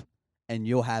monitor up and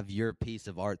you'll have your piece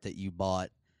of art that you bought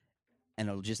and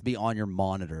it'll just be on your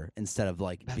monitor instead of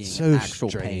like That's being so an actual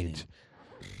strange. painting.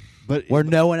 But Where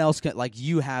no one else can, like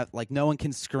you have, like no one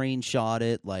can screenshot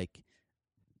it. Like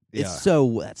yeah. that's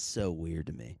so weird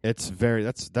to me. It's very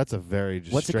that's a very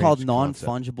just What's it strange called? concept.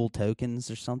 Non-fungible tokens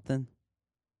or something?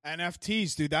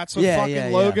 NFTs, dude. That's what Yeah, fucking yeah,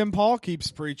 yeah. Logan Paul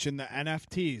keeps preaching, the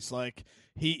NFTs. Like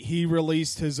he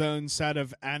released his own set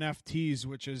of NFTs,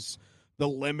 which is the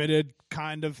limited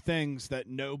kind of things that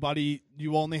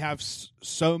you only have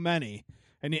so many.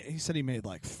 And he said he made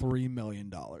like $3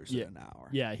 million in an hour.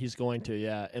 Yeah, he's going to.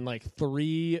 Yeah, and like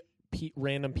 3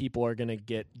 random people are gonna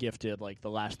get gifted like the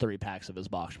last 3 packs of his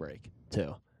box break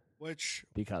too, Which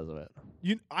because of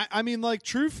it. I mean, like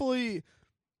truthfully,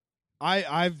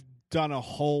 I've done a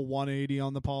whole 180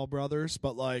 on the Paul brothers,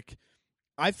 but like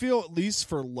I feel at least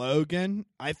for Logan,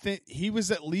 I think he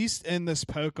was at least in this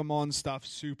Pokemon stuff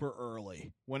super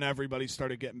early when everybody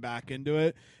started getting back into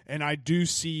it, and I do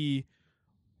see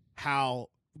how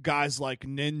guys like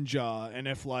Ninja and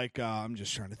if like I'm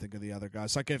just trying to think of the other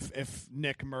guys, like if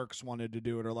Nick Merckx wanted to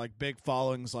do it or like big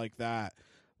followings like that,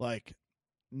 like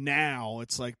now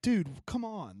it's like, dude, come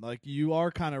on, like you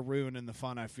are kind of ruining the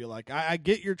fun. I feel like I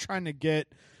get you're trying to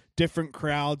get different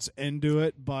crowds into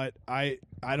it, but I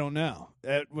don't know,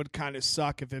 it would kind of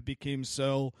suck if it became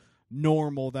so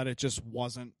normal that it just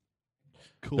wasn't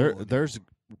cool.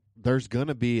 There's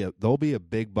gonna be there'll be a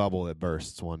big bubble that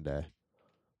bursts one day.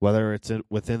 whether it's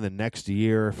within the next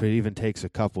year, or if it even takes a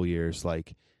couple years,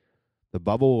 like the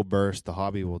bubble will burst, the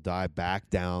hobby will die back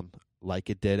down like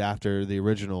it did after the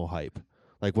original hype.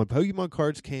 Like when Pokemon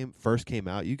cards first came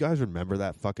out, you guys remember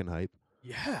that fucking hype?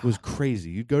 Yeah. It was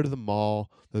crazy. You'd go to the mall,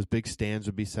 those big stands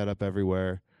would be set up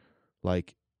everywhere.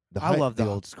 Like I love the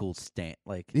old school stand.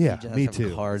 Like, yeah, you just me have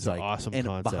too. Cards It's an like awesome in,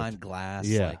 concept. behind glass.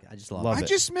 Yeah. Like, I just love Love it. I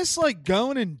just miss like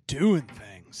going and doing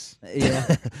things.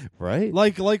 Yeah. right?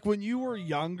 Like when you were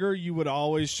younger, you would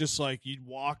always just like you'd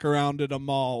walk around at a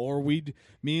mall, or me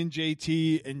and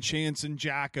JT and Chance and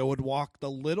Jacko would walk the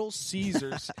Little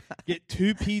Caesars, get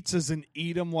 2 pizzas and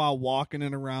eat them while walking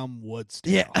in around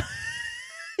Woodstock. Yeah.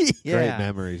 Yeah. Great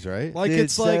memories, right? Like Dude,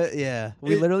 it's like, yeah.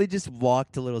 We it- literally just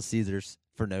walked to Little Caesars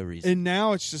for no reason. and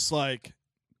now it's just like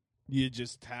you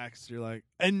just text. You're like,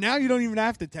 and now you don't even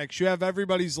have to text. You have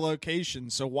everybody's location.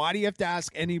 So why do you have to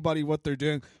ask anybody what they're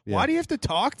doing? Yeah. Why do you have to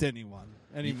talk to anyone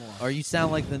anymore? Or you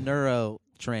sound like the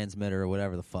neurotransmitter or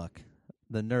whatever the fuck.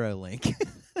 The Neuralink.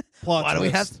 Plot Why do we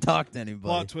twist. have to talk to anybody?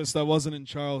 Plot twist. I wasn't in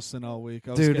Charleston all week.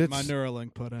 I was Dude, getting my it's-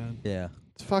 Neuralink put in. Yeah.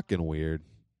 It's fucking weird.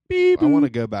 Beep. I want to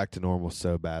go back to normal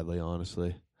so badly,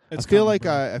 honestly. It's I feel coming, like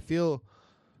bro. I feel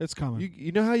It's coming.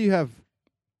 you know how you have,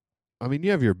 I mean,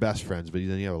 you have your best friends, but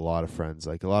then you have a lot of friends,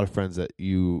 like a lot of friends that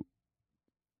you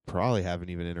probably haven't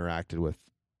even interacted with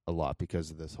a lot because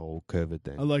of this whole COVID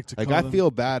thing. I like to Like call I them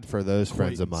feel bad for those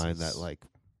friends of mine that acquaintances. like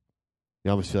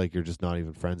you almost feel like you're just not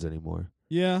even friends anymore.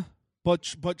 Yeah, but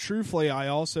truthfully, I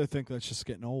also think that's just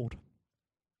getting old.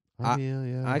 I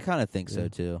mean, yeah. I kind of think so Yeah.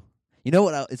 too. You know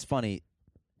what? It's funny.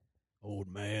 Old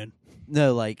man.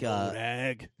 No, like, Old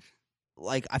ag.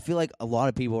 like I feel like a lot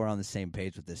of people are on the same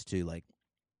page with this too. Like,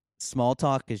 small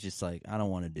talk is just like, I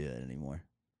don't want to do it anymore.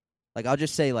 Like, I'll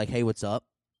just say like, "Hey, what's up?"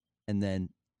 and then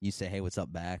you say, "Hey, what's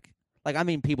up?" back. Like, I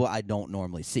mean, people I don't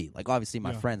normally see. Like, obviously,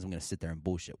 my Yeah. friends, I'm gonna sit there and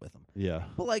bullshit with them. Yeah.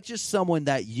 But like, just someone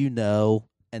that you know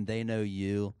and they know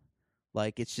you.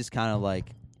 Like, it's just kind of like,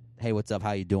 "Hey, what's up?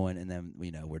 How you doing?" and then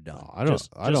we're done. I don't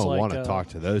Just I don't like, want to talk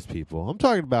to those people. I'm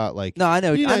talking about like No, I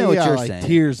know. you I know you what got, you're like, saying.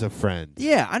 tiers of friends.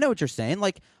 Yeah, I know what you're saying.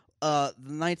 Like,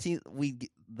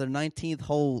 the 19th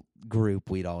whole group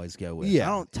we'd always go with. Yeah.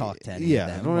 I don't talk to any Yeah,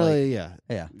 of I them. don't like, really yeah.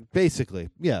 yeah. Basically.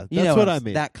 Yeah, You that's know what I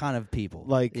mean. That kind of people.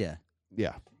 Like- yeah,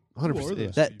 yeah. Who are 100%.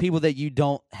 those? that people that you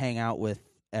don't hang out with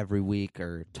every week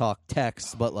or talk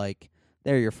text, but like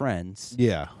they're your friends.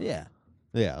 Yeah. Yeah,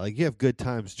 Yeah, like you have good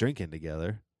times drinking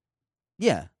together.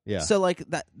 yeah. Yeah. So like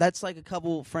that's like a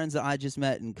couple friends that I just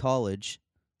met in college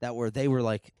that they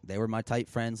were my tight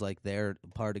friends. Like they're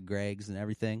part of Greg's and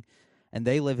everything, and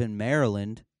they live in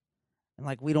Maryland. And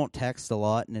like we don't text a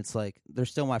lot, and it's like they're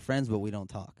still my friends, but we don't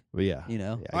talk. But yeah. You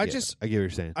know? Yeah, I get just- it. I get what you're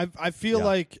saying. I feel Yeah.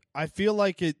 like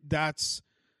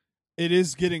it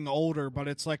is getting older, but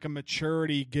it's like a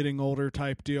maturity getting older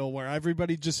type deal where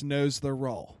everybody just knows their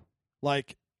role.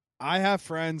 Like I have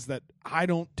friends that I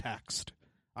don't text.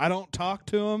 I don't talk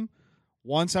to them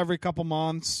once every couple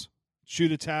months,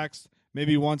 shoot a text,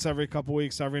 maybe once every couple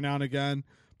weeks, every now and again.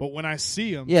 But when I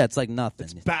see them, Yeah, it's like nothing.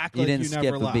 it's back you like didn't you skip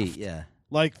never a left. beat. Yeah.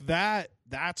 Like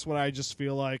that's what I just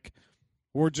feel like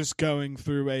we're just going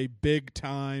through a big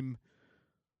time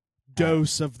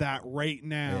dose of that right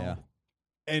now. Yeah.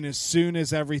 And as soon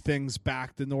as everything's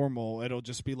back to normal, it'll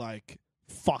just be like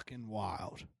fucking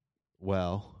wild.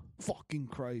 Well, Fucking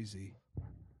crazy.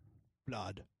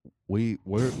 Blood. we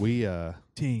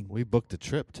Ting. booked a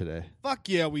trip today. Fuck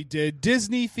yeah, we did.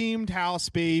 Disney themed house,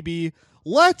 baby.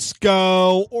 Let's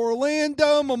go.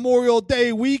 Orlando Memorial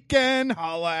Day weekend.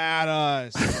 Holla at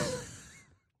us.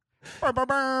 Brr, brr,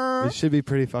 brr. It should be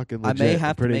pretty fucking I legit. may I'm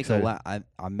have to pretty make excited.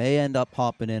 I may end up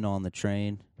hopping in on the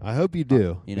train. I hope you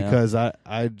do, You know? because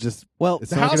I just Well, it's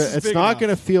The not house gonna is it's big not enough.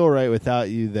 gonna feel right without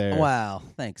you there. wow,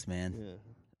 thanks, man. Yeah.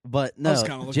 But I no, was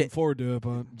kind of looking forward to it,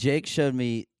 but Jake showed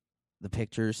me the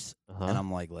pictures, Uh-huh. and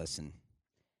I'm like, listen,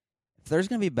 if there's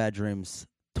gonna be bedrooms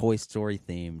Toy Story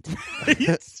themed,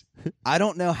 I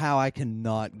don't know how I can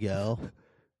not go.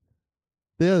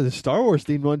 Yeah, the Star Wars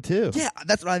themed one too. Yeah,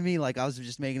 that's what I mean. Like, I was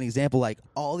just making an example. Like,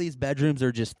 all these bedrooms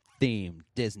are just themed,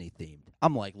 Disney themed.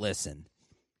 I'm like, listen,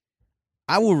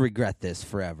 I will regret this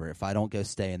forever if I don't go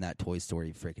stay in that Toy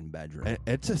Story freaking bedroom. And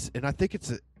it's just, and I think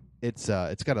it's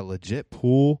got a legit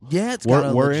pool. Yeah, it's got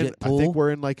a legit pool. I think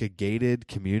we're in like a gated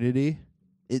community.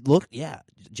 It looked, yeah.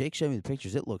 Jake showed me the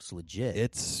pictures. It looks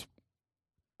legit.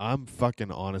 I'm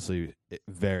fucking honestly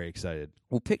very excited.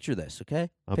 Well, picture this, okay?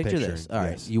 I'm picture this. picturing, All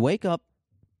right, yes. you wake up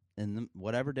in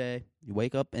whatever day. You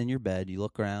wake up in your bed. You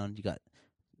look around. You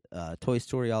got Toy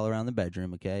Story all around the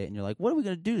bedroom, okay? And you're like, what are we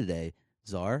gonna do today?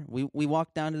 Czar. We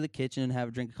walk down to the kitchen and have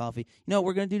a drink of coffee. You know what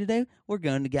we're going to do today? We're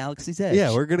going to Galaxy's Edge.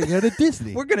 Yeah, we're gonna go to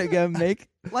Disney. We're going to go make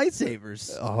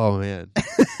lightsabers. Oh man,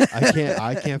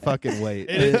 I can't fucking wait.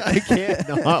 It is- I can't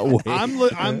not wait.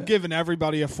 I'm giving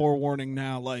everybody a forewarning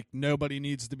now. Like, nobody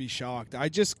needs to be shocked. I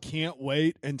just can't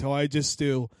wait until I just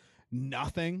do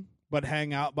nothing but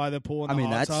hang out by the pool in the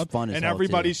hot that's tub. fun as and hell,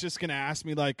 everybody's just going to ask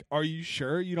me, like, are you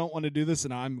sure you don't want to do this?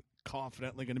 And I'm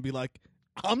confidently going to be like,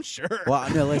 I'm sure. Well,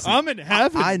 no, listen. I'm in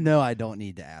heaven. I know I don't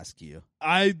need to ask you.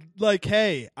 I like,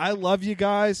 hey, I love you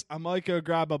guys. I might go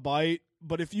grab a bite,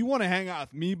 but if you want to hang out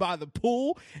with me by the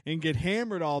pool and get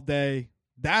hammered all day,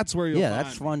 that's where you'll Yeah, find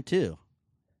that's me. fun too.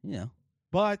 You know.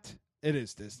 But it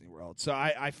is Disney World, so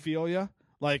I feel you.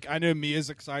 Like, I know Mia's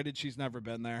excited; she's never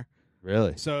been there.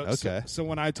 Really? So okay. So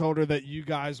when I told her that you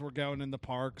guys were going in the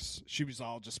parks, she was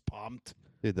all just pumped.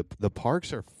 Dude, the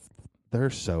parks are they're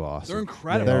so awesome. They're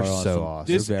incredible. They're They are so awesome.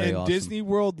 awesome. They're very awesome. Disney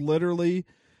World literally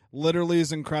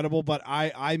is incredible, but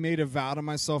I made a vow to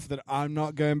myself that I'm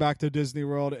not going back to Disney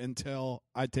World until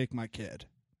I take my kid.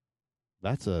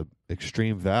 That's a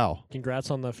extreme vow. Congrats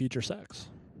on the future sex.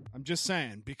 I'm just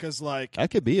saying, because, like,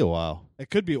 That could be a while. it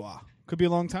could be a while. Could be a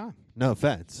long time. No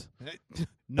offense.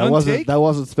 None taken. That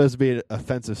wasn't supposed to be an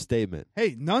offensive statement.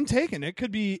 Hey, none taken. It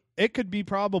could be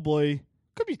probably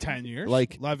 10 years.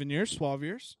 Like 11 years, 12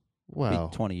 years. Wow,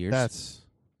 20 years.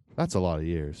 That's a lot of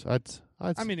years.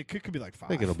 I mean, it could be like 5. I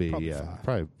think it'll be Probably 5.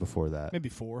 probably before that. Maybe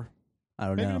 4. I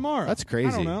don't Maybe know. tomorrow. That's crazy,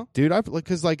 I don't know. dude.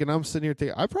 Because and I'm sitting here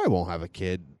thinking I probably won't have a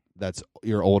kid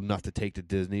you're old enough to take to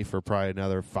Disney for probably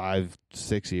another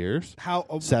 5-6 years, How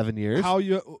 7 years. How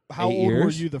 8 old were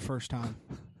years? you the first time?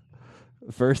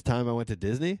 First time I went to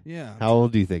Disney. Yeah. How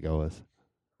old do you think I was?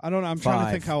 I don't know. I'm trying to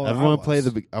 5. think how old Everyone I was.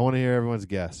 play I want to hear everyone's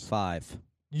guess. 5.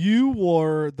 You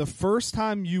were the first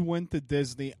time you went to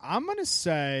Disney. I'm going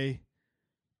to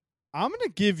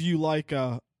give you like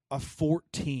a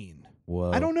 14.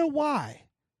 Whoa. I don't know why.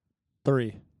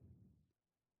 3.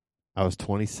 I was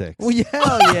 26. Well,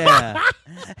 hell yeah.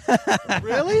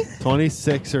 Really?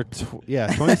 26 or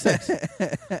 26.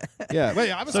 Yeah.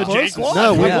 Wait, I was So close. Jake won.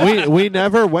 No, Yeah. we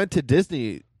never went to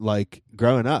Disney like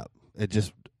growing up. It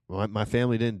just my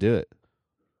family didn't do it.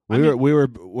 I We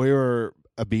were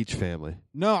a beach family.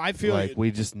 No, I feel Like it.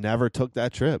 we just never took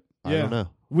that trip. I Yeah. don't know.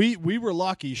 We were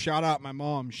lucky. Shout out my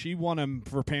mom. She won him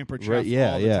for Pampered Chef Right,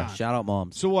 yeah, all the yeah. time. Shout out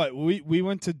moms. So what? We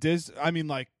went to Disney. I mean,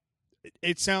 like,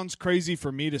 it sounds crazy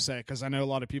for me to say because I know a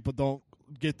lot of people don't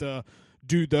get to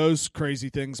do those crazy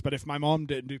things. But if my mom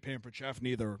didn't do Pampered Chef,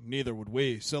 neither would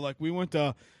we. So, like, we went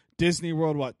to Disney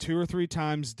World 2 or 3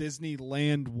 times,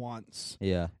 Disneyland once,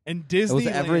 Yeah. and It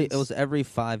Disneyland. was every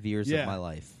 5 years Yeah. of my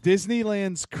life.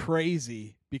 Disneyland's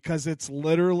crazy because it's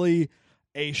literally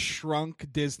a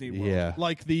shrunk Disney World. Yeah.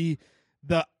 Like the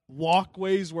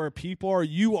walkways where people are,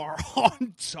 you are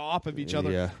on top of each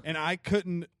other. Yeah. And I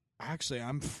couldn't actually,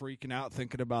 I'm freaking out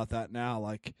thinking about that now.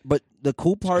 Like, But the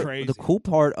cool part crazy.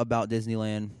 about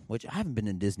Disneyland, which I haven't been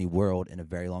in Disney World in a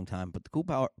very long time, but the cool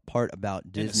part about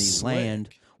And it's Disneyland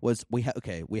slick. was we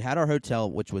had our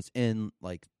hotel, which was in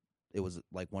it was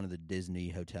like one of the Disney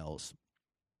hotels,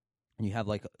 and you have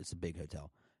it's a big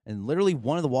hotel, and literally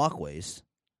one of the walkways,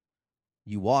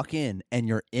 you walk in and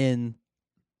you're in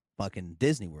fucking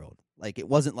Disney World. Like, it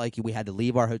wasn't like we had to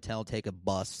leave our hotel, take a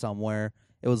bus somewhere.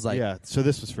 It was like yeah. So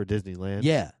this was for Disneyland.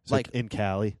 yeah, So in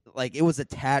Cali. like it was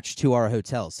attached to our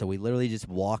hotel, so we literally just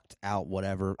walked out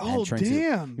whatever oh, entrance.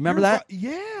 damn. Remember You're that?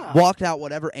 Yeah. Walked out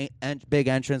whatever big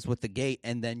entrance with the gate,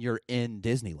 and then you're in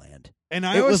Disneyland. And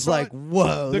I It always was like, thought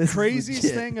whoa. the this is craziest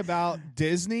legit. thing about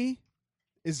Disney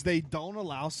is they don't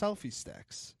allow selfie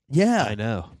sticks. Yeah. I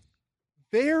know.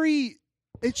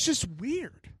 It's just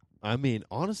weird. I mean,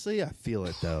 honestly, I feel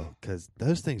it though because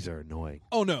those things are annoying.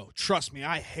 Oh no, trust me,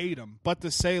 I hate them. But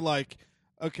to say like,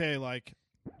 okay, like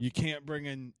you can't bring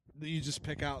in, you just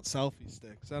pick out selfie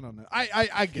sticks. I don't know.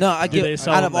 I get. No, it, I though. Do get- they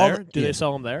sell out them of all there? the- Do yeah. they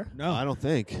sell them there? No, I don't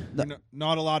think. you're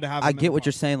not allowed to have. I them in get the what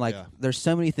you're park. saying. Like, Yeah. there's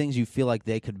so many things you feel like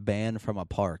they could ban from a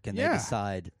park, and they Yeah.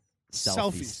 decide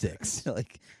Selfie sticks. sticks.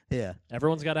 Like, yeah.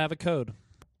 Everyone's got to have a code.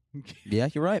 Yeah,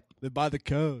 you're right. Live by the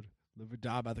code. Live or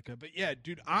die by the code. But yeah,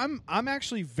 dude, I'm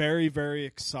actually very, very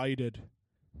excited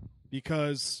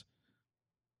because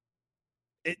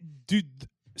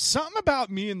something about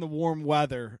me in the warm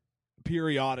weather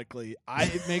periodically,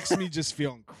 it makes me just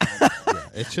feel incredible. Yeah,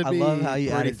 it should I be love how you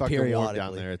pretty added fucking warm down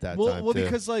periodically. there at that well, time well, too.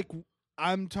 because like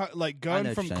I'm like going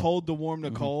know from what you're saying. cold to warm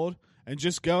to Mhm. cold, and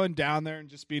just going down there and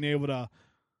just being able to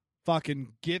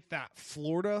fucking get that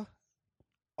Florida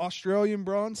Australian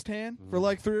bronze tan for Mm.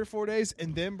 like 3 or 4 days,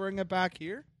 and then bring it back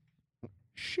here.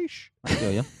 Sheesh. I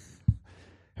feel you.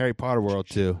 Harry Potter World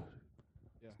too.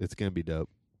 Yeah. It's gonna be dope.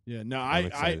 Yeah, no, I'm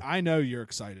excited. I know you're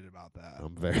excited about that.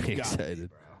 I'm very You gotta be, excited.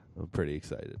 bro. I'm pretty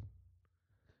excited.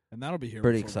 And that'll be here.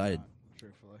 Pretty before we're excited. done,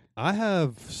 truthfully. I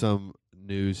have some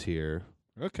news here.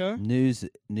 Okay. News.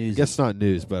 I guess not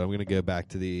news, but I'm going to go back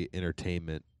to the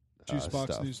entertainment Juicebox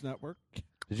stuff. News Network.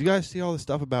 Did you guys see all the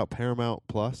stuff about Paramount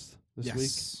Plus this week?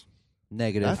 Yes.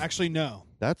 Negative. Actually, no.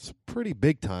 That's pretty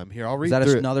big time. Here, I'll read Is that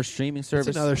through it. another streaming service?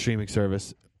 It's another streaming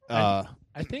service.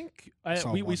 I think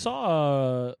Saw we one.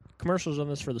 saw commercials on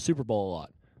this for the Super Bowl a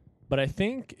lot, but I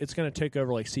think it's going to take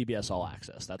over like CBS All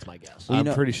Access. That's my guess. Well, you I'm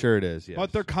know- pretty sure it is. Yes.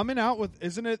 But they're coming out with,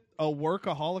 isn't it a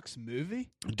Workaholics movie?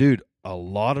 Dude, a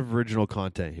lot of original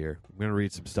content here. I'm going to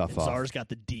read some stuff And off. Czar's got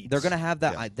the deets. They're gonna have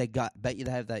that. Yeah. Bet you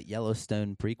they have that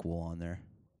Yellowstone prequel on there.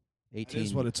 That 18.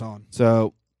 is what it's on.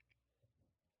 So,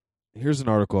 here's an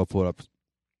article I pulled up. It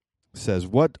says,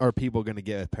 what are people going to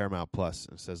get at Paramount Plus?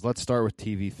 It says, let's start with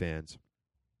TV fans.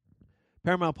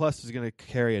 Paramount Plus is going to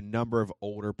carry a number of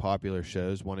older popular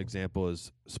shows. One example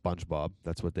is SpongeBob.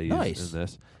 That's what they Nice. use in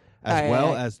this. As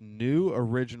well as new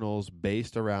originals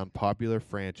based around popular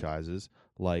franchises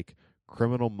like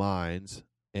Criminal Minds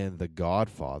and The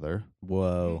Godfather.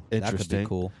 Whoa, that could Interesting. be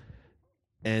cool.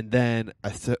 And then,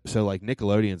 so like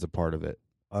Nickelodeon's a part of it.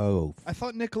 Oh, I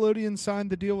thought Nickelodeon signed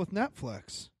the deal with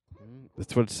Netflix.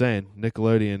 That's what it's saying.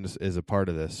 Nickelodeon is a part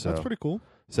of this. So That's pretty cool.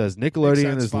 it says Nickelodeon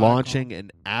sense, is Viacom. launching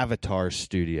an Avatar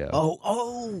studio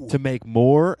oh, to make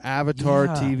more Avatar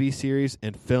Yeah. TV series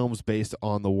and films based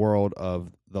on the world of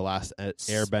The Last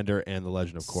Airbender and The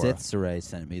Legend of Korra. Sith Saray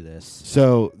sent me this.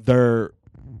 So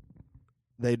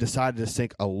they decided to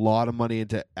sink a lot of money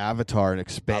into Avatar and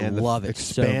expand love it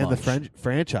so expand the much.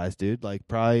 franchise, dude. Like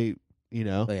probably,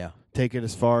 Oh, yeah, take it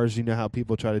as far as how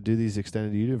people try to do these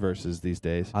extended universes these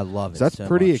days. I love it. So that's so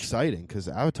pretty much. exciting because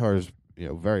Avatar is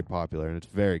very popular and it's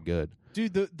very good.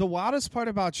 Dude, the wildest part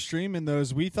about streaming, though,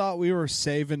 is we thought we were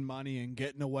saving money and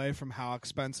getting away from how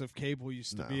expensive cable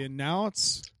used to No. be, and now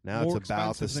it's Now more it's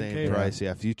about the expensive than same cable. price.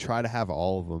 Yeah, if you try to have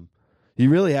all of them, you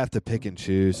really have to pick and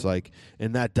choose.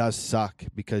 And that does suck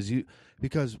because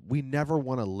we never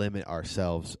want to limit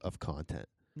ourselves of content.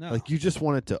 No. Like you just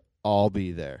want it to all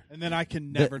be there. and then I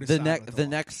can never decide what to The watch.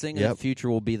 next thing in Yep. the future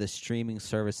will be the streaming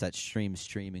service that streams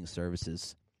streaming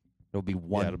services. It'll be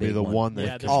one. it'll be big the one yeah,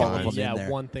 that there's all gonna of be, them in there.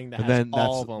 one thing that and has then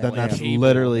all of them. then like that's cable.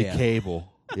 literally Yeah.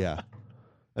 cable. Yeah,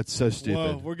 that's so stupid.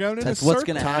 Whoa, we're going in That's a what's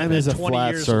circle. gonna Time happen. is a 20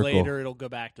 flat years circle. later, it'll go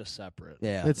back to separate.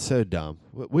 Yeah, It's so dumb.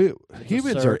 We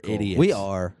humans are circle. idiots. we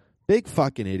are. big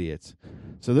fucking idiots.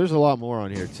 So there's a lot more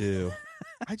on here too.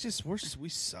 We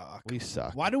suck. We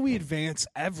suck. Why do we advance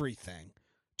everything?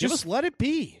 Give Just let it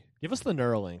be. Give us the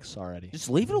Neuralinks already. Just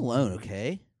leave it alone,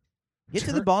 okay? Get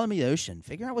to the bottom of the ocean.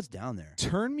 Figure out what's down there.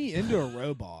 Turn me into a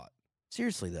robot.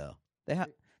 Seriously though, they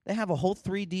have a whole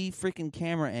 3D freaking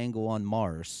camera angle on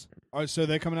Mars. Oh, so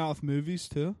they coming out with movies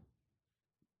too?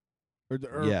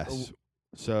 Yes.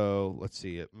 So let's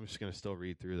see. I'm just gonna still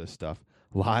read through this stuff.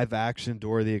 Live action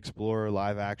Dora the Explorer.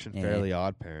 Live action Yeah. Fairly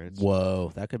Odd Parents.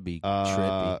 Whoa, that could be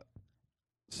trippy.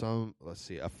 Let's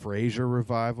see. A Frasier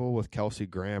revival with Kelsey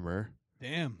Grammer.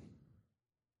 Damn.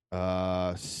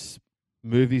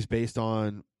 Movies based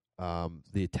on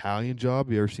The Italian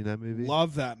Job. You ever seen that movie?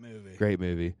 Love that movie. Great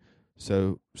movie.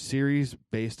 So series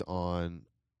based on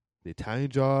The Italian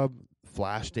Job,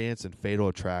 Flashdance, and Fatal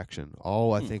Attraction.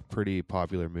 All I think pretty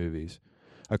popular movies.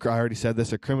 I already said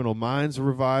this. A Criminal Minds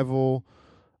revival.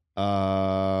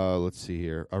 Let's see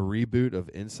here. A reboot of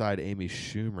Inside Amy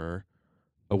Schumer.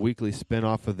 A weekly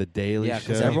spinoff of The Daily Yeah, Show.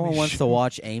 because everyone Amy wants to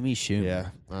watch Amy Schumer.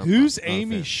 Yeah. Who's I'm a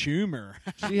Amy fan. Schumer?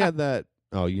 She had that.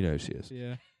 Oh, you know she is.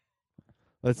 Yeah.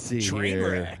 Let's see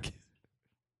here.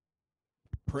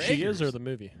 She is or the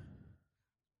movie?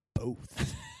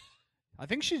 Both. I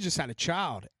think she just had a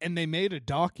child, and they made a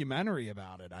documentary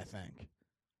about it, I think.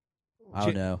 I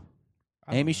don't know.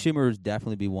 I don't Amy know. Schumer would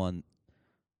definitely be one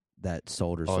that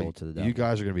sold her soul to the devil. You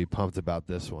guys are going to be pumped about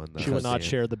this one. She would not Seeing.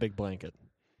 share the big blanket.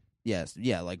 Yes,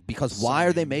 yeah, because why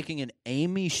are they Same. making an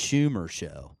Amy Schumer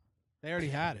show? They already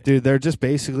had it. Dude, they're just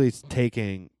basically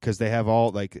taking, because they have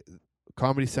all, like,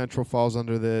 Comedy Central falls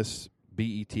under this,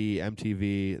 BET,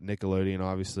 MTV, Nickelodeon,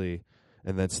 obviously,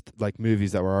 and then, like,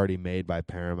 movies that were already made by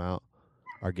Paramount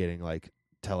are getting, like,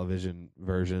 television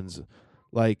versions.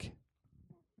 Like,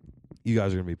 you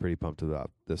guys are going to be pretty pumped about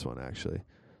this one, actually.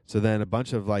 So then a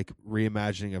bunch of, like,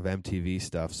 reimagining of MTV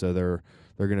stuff. So they're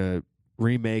going to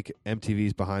remake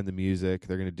MTV's Behind the Music.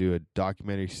 They're going to do a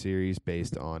documentary series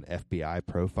based on FBI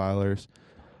profilers.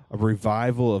 A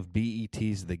revival of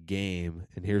BET's The Game.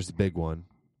 And here's the big one.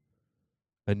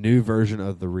 A new version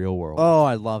of The Real World. Oh,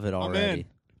 I love it I'm already. in.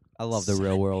 I love the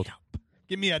real world.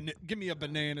 Give me a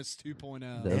Bananas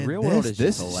 2.0. The And real world is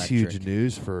this just is electric. huge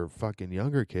news for fucking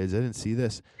younger kids. I didn't see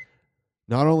this.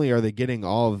 Not only are they getting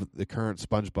all of the current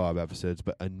SpongeBob episodes,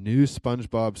 but a new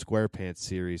SpongeBob SquarePants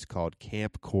series called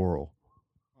Camp Coral.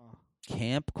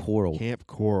 Camp Coral. Camp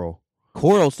Coral.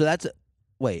 Coral, so that's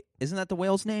wait, isn't that the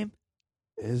whale's name?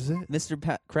 Is it?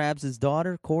 Mr. Krabs'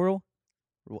 daughter, Coral?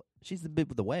 She's the bit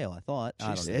with the whale, I thought.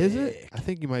 I don't know. Is it? I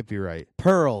think you might be right.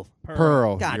 Pearl.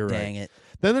 Pearl. God you're dang right. it.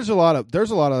 Then there's a lot of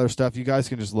other stuff. You guys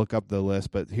can just look up the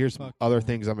list, but here's Fuck other yeah.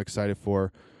 things I'm excited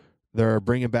for. They're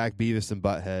bringing back Beavis and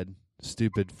Butthead.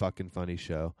 Stupid fucking funny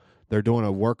show. They're doing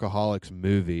a Workaholics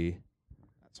movie,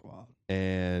 That's wild.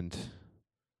 and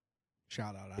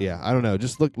Shout out. yeah, I don't know.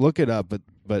 Just look it up, but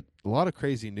a lot of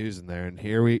crazy news in there. And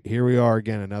here we are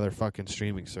again, another fucking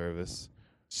streaming service.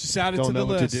 Just add it Don't to know the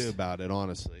what list. to do about it,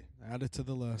 honestly. Add it to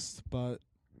the list. But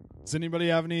does anybody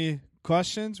have any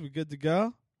questions? We good to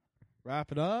go?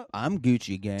 Wrap it up. I'm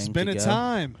Gucci gang. It's been to a go.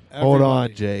 time. Hold on,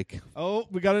 everybody. Jake. Oh,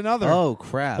 we got another. Oh I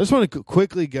crap. just want to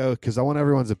quickly go because I want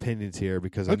everyone's opinions here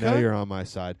because I know Okay. you're on my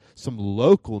side. Some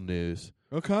local news.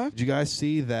 Okay. Did you guys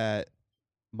see that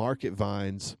Market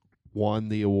Vines won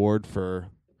the award for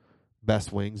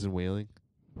best wings in Wheeling?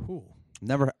 Ooh.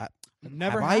 Never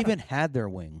Never have had I it. even had their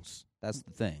wings. That's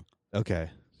the thing. Okay,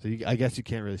 so I guess you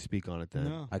can't really speak on it then.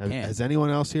 No. I Has- can't. Has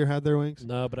anyone else here had their wings?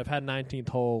 No, but I've had 19th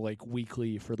hole like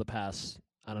weekly for the past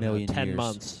Million 10 years.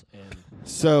 months. And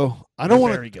So I They're don't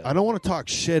want very good. to. I don't want to talk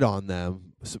shit on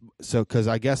them. So because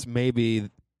I guess maybe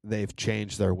they've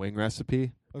changed their wing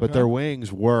recipe, but Okay. their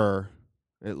wings were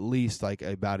at least like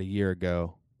about a year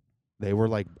ago. They were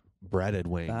like breaded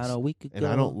wings, About a week ago. and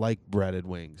I don't like breaded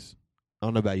wings. I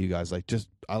don't know about you guys.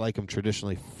 I like them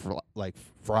traditionally,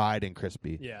 fried and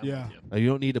crispy. yeah, Yeah. You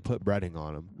don't need to put breading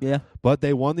on them. Yeah. But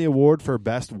they won the award for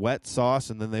best wet sauce,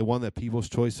 and then they won the People's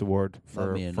Choice Award Love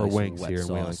for me a nice wings wet here in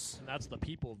Wheeling. sauce. And that's the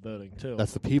people voting too.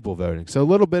 That's the people voting. So a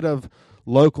little bit of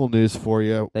local news for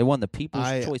you. They won the People's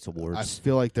I- Choice I Awards.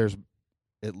 feel like there's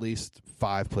at least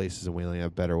 5 places in Wheeling that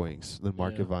have better wings than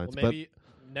Market Yeah. Vines. Well, maybe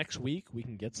next week we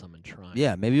can get some and try.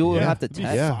 Yeah, maybe we'll Yeah, have to it'd be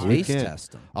test, fun. taste We can.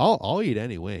 test them. But I'll eat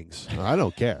any wings. I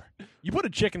don't care. You put a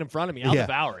chicken in front of me, I'll Yeah.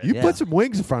 devour it. You Yeah. put some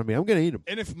wings in front of me, I'm gonna eat them.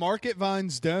 And if Market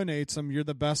Vines donates them, you're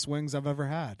the best wings I've ever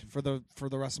had for the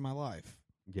rest of my life.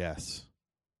 Yes,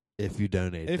 if you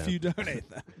donate. If them. you donate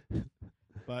them.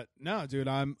 But no, dude,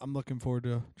 I'm looking forward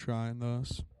to trying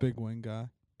those. Big wing guy.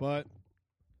 But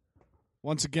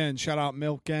once again, shout out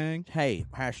Milk Gang. Hey,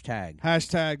 hashtag.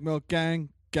 Hashtag Milk Gang.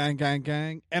 Gang, gang,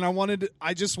 gang. And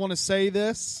I just want to say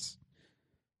this.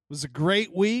 It was a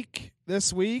great week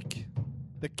this week.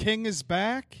 The King is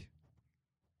back.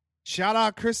 Shout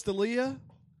out Chris D'Elia.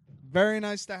 Very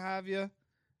nice to have you.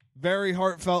 Very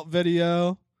heartfelt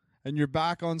video. And you're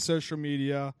back on social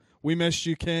media. We missed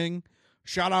you, King.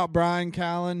 Shout out Brian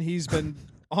Callen. He's been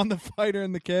on The Fighter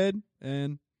and the Kid.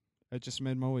 And it just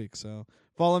made my week. So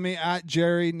follow me at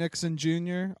Jerry Nixon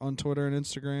Jr. on Twitter and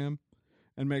Instagram.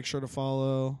 And make sure to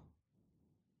follow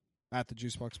at the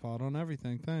Juicebox Pod on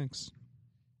everything. Thanks.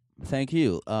 Thank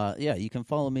you. Yeah, you can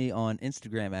follow me on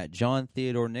Instagram at John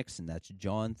Theodore Nixon. That's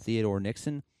John Theodore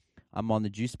Nixon. I'm on the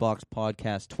Juicebox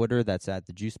Podcast Twitter. That's at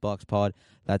the Juicebox Pod.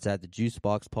 That's at the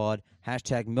Juicebox Pod.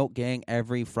 Hashtag Milk Gang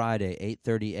every Friday,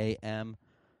 8:30 a.m.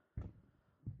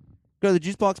 Go to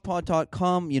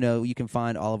thejuiceboxpod.com. You can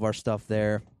find all of our stuff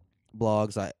there.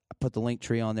 Blogs. I put the link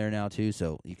tree on there now, too,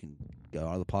 so you can go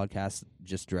on the podcast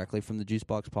just directly from the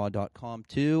juiceboxpod.com,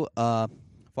 too.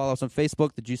 Follow us on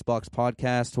Facebook, The Juicebox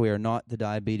Podcast. We are not the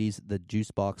diabetes, The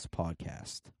Juicebox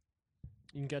Podcast.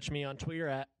 You can catch me on Twitter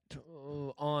at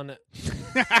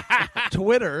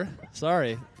Twitter.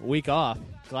 Sorry, week off.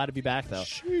 Glad to be back though.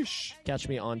 Sheesh. Catch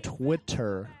me on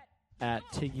Twitter at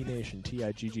Tiggy Nation,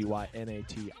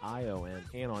 TIGGYNATION,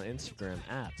 and on Instagram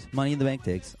at Money in the Bank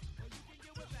Tigs.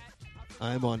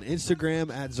 I'm on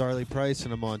Instagram at Zarly Price,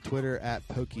 and I'm on Twitter at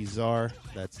PokeZar.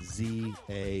 That's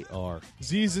ZAR.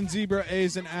 Z's and zebra,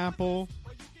 A's and apple.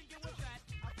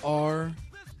 Are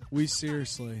we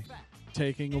seriously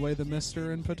taking away the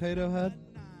Mister and Potato Head?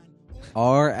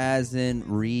 R as in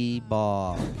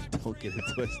Reebok. Don't get it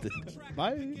twisted.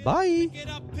 Bye. Bye.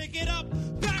 Pick it up,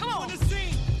 back on the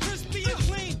scene, crispy and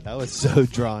clean. That was so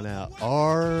drawn out.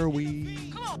 Are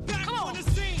we? Back on the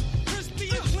scene, crispy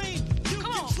and clean. You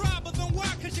can try, but then why?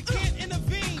 'Cause you can't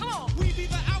intervene. We be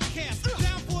the outcast,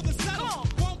 down for the settle.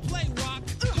 Won't play rock,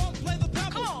 won't play the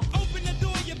pebble. Open the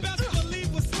door, you best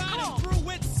believe we're sliding through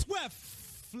it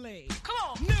swiftly.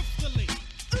 Niftily,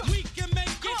 we can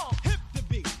make it hip to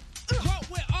be. What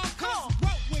with our cause,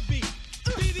 what with be.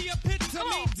 Be the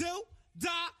epitome, do,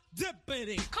 die,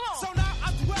 dippity. So